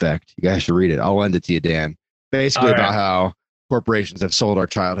He-Man Effect. You guys should read it. I'll lend it to you, Dan. Basically about how corporations have sold our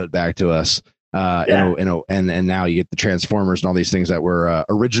childhood back to us. And now you get the Transformers and all these things that were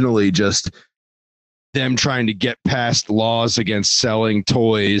originally just them trying to get past laws against selling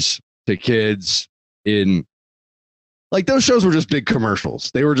toys to kids in like those shows were just big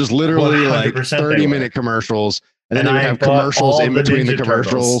commercials. They were just literally like 30-minute commercials. And then And they would I have bought commercials all in the between the Ninja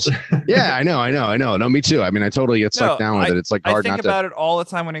commercials. Turtles. Yeah, I know. No, me too. I mean, I totally get stuck down with it. It's like I hard think not to. about it all the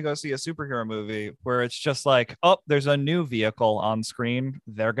time when I go see a superhero movie where it's just like, oh, there's a new vehicle on screen.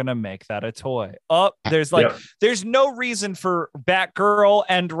 They're going to make that a toy. Oh, there's like, Yep. there's no reason for Batgirl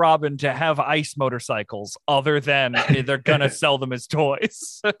and Robin to have ice motorcycles other than they're going to sell them as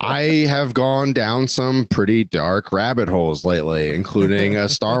toys. I have gone down some pretty dark rabbit holes lately, including a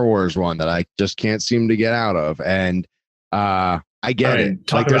Star Wars one that I just can't seem to get out of. And I get it.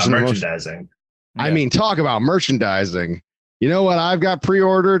 Talk there's about an merchandising. I mean, talk about merchandising. You know what I've got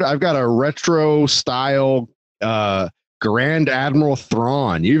pre-ordered? I've got a retro style Grand Admiral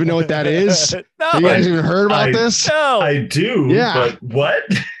Thrawn. You even know what that is? No, You guys even heard about this? no. I do. Yeah. But what?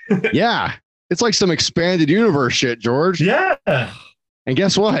 Yeah. It's like some expanded universe shit, George. Yeah. And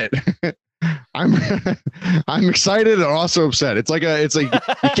guess what? I'm excited and also upset. It's like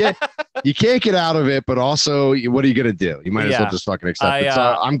you can't get out of it, but also what are you gonna do? You might as well just fucking accept it. So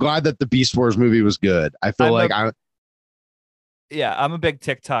I'm glad that the Beast Wars movie was good. I feel I'm a big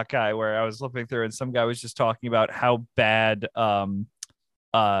TikTok guy where I was flipping through and some guy was just talking about how bad or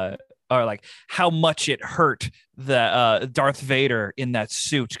like how much it hurt the Darth Vader in that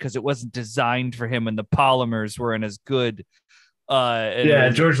suit because it wasn't designed for him and the polymers weren't as good.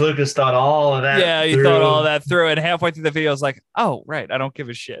 George Lucas thought all of that. Yeah, he thought all of that through, and halfway through the video, I was like, "Oh, right, I don't give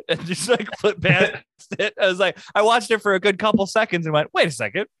a shit," and just like flip past it. I was like, I watched it for a good couple seconds and went, "Wait a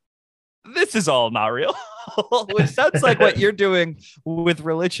second, this is all not real," which sounds like what you're doing with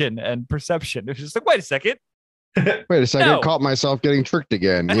religion and perception. It's just like, wait a second, no. Caught myself getting tricked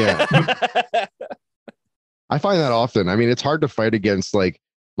again. Yeah, I find that often. I mean, it's hard to fight against like.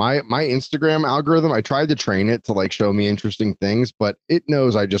 My Instagram algorithm, I tried to train it to like show me interesting things, but it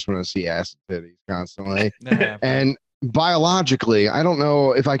knows I just want to see ass and titties constantly. And biologically, I don't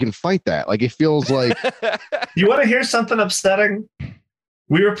know if I can fight that. Like it feels like You want to hear something upsetting?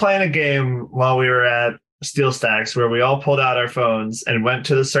 We were playing a game while we were at Steel Stacks where we all pulled out our phones and went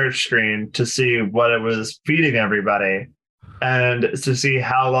to the search screen to see what it was feeding everybody and to see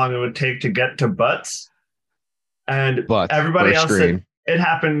how long it would take to get to butts. And everybody else said it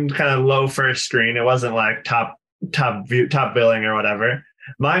happened kind of low first screen. It wasn't like top billing or whatever.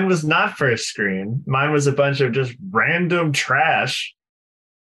 Mine was not first screen. Mine was a bunch of just random trash.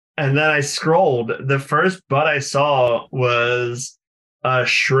 And then I scrolled. The first butt I saw was a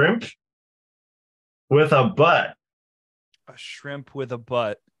shrimp with a butt. A shrimp with a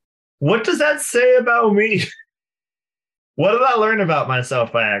butt. What does that say about me? What did I learn about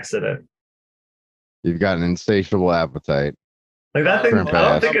myself by accident? You've got an insatiable appetite. Like that thing, I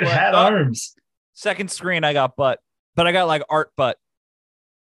don't think it had arms. Second screen, I got butt, but I got like art butt.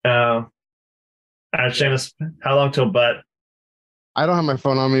 All right, Seamus, how long till butt? I don't have my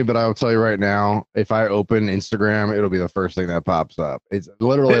phone on me, but I will tell you right now, if I open Instagram, it'll be the first thing that pops up. It's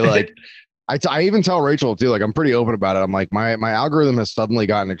literally like, I even tell Rachel too, like I'm pretty open about it. I'm like, my algorithm has suddenly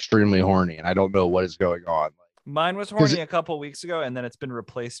gotten extremely horny and I don't know what is going on. Mine was horny a couple weeks ago, and then it's been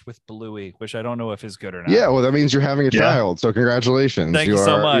replaced with Bluey, which I don't know if is good or not. Yeah, well, that means you're having a child. So congratulations. Thank you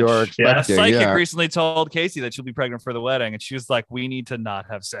so much. You are expecting, a psychic recently told Casey that she'll be pregnant for the wedding, and she was like, "We need to not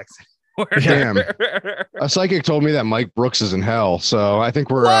have sex anymore." Damn. A psychic told me that Mike Brooks is in hell, so I think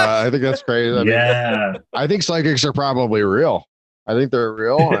we're. I think that's crazy. I think psychics are probably real. I think they're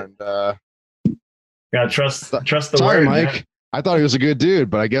real, and gotta trust the sorry, word, Mike. man. I thought he was a good dude,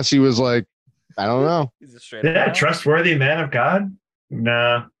 but I guess he was like. I don't know. He's a straight trustworthy man of God?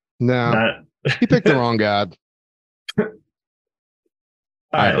 No. He picked the wrong God. All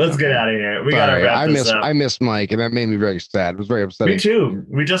right, let's get out of here. We gotta wrap this up. I missed Mike, and that made me very sad. It was very upsetting. Me too.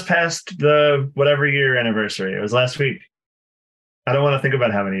 We just passed the whatever year anniversary. It was last week. I don't want to think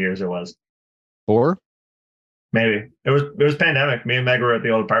about how many years it was. 4? Maybe. It was pandemic. Me and Meg were at the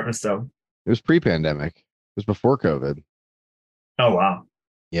old apartment still. It was pre-pandemic. It was before COVID. Oh wow.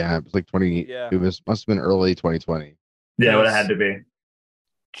 Yeah, it was like 20. Yeah. It must have been early 2020. Yeah, it would have had to be.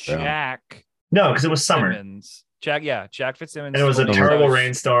 Jack. No, because it was summer. Fitzsimmons. Jack Fitzsimmons. And it was a terrible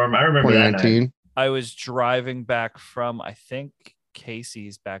rainstorm. I remember that night. I was driving back from, I think,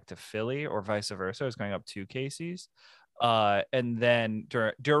 Casey's back to Philly or vice versa. I was going up to Casey's. And then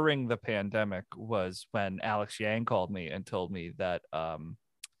during the pandemic was when Alex Yang called me and told me that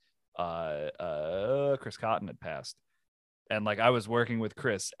Chris Cotton had passed. And like I was working with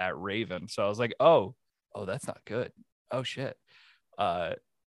Chris at Raven. So I was like, oh, that's not good. Oh shit. But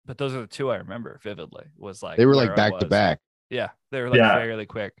those are the two I remember vividly. Was like they were like back to back. Yeah, they were like fairly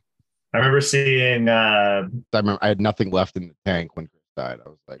quick. I remember seeing I had nothing left in the tank when Chris died. I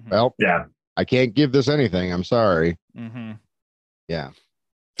was like, well, yeah, I can't give this anything. I'm sorry. Mm-hmm. Yeah.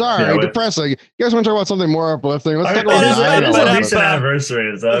 Sorry, depressing. You guys want to talk about something more uplifting? Let's talk about it's a 9/11. recent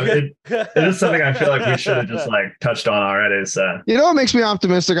anniversary, so it is something I feel like we should have just like touched on already. So You know what makes me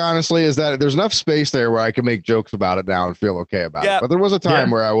optimistic, honestly, is that there's enough space there where I can make jokes about it now and feel okay about it. But there was a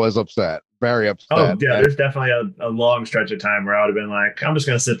time where I was upset, very upset. Oh yeah, there's definitely a long stretch of time where I would have been like, I'm just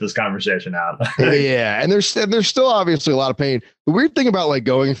gonna sit this conversation out. Yeah, and there's still obviously a lot of pain. The weird thing about like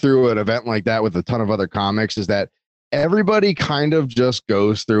going through an event like that with a ton of other comics is that everybody kind of just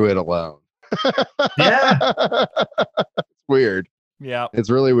goes through it alone. Yeah. It's weird. Yeah. It's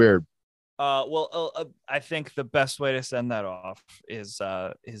really weird. I think the best way to send that off is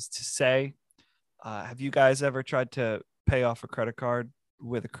to say, have you guys ever tried to pay off a credit card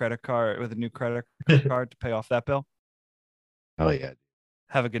with a new credit card to pay off that bill? Oh yeah.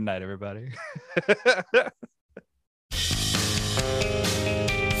 Have a good night, everybody.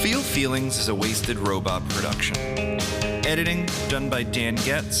 Feel Feelings is a Wasted Robot production. Editing done by Dan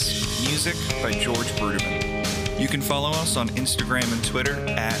Getz. Music by George Bruderman. You can follow us on Instagram and Twitter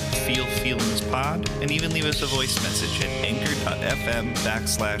at FeelFeelingsPod, and even leave us a voice message at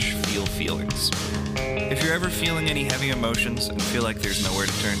anchor.fm/feelfeelings. If you're ever feeling any heavy emotions and feel like there's nowhere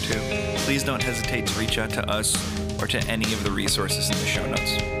to turn to, please don't hesitate to reach out to us or to any of the resources in the show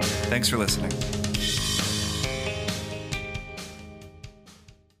notes. Thanks for listening.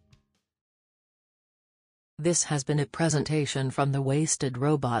 This has been a presentation from the Wasted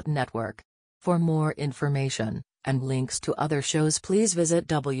Robot Network. For more information and links to other shows, please visit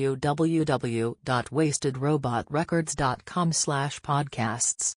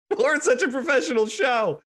www.wastedrobotrecords.com/podcasts. We're such a professional show.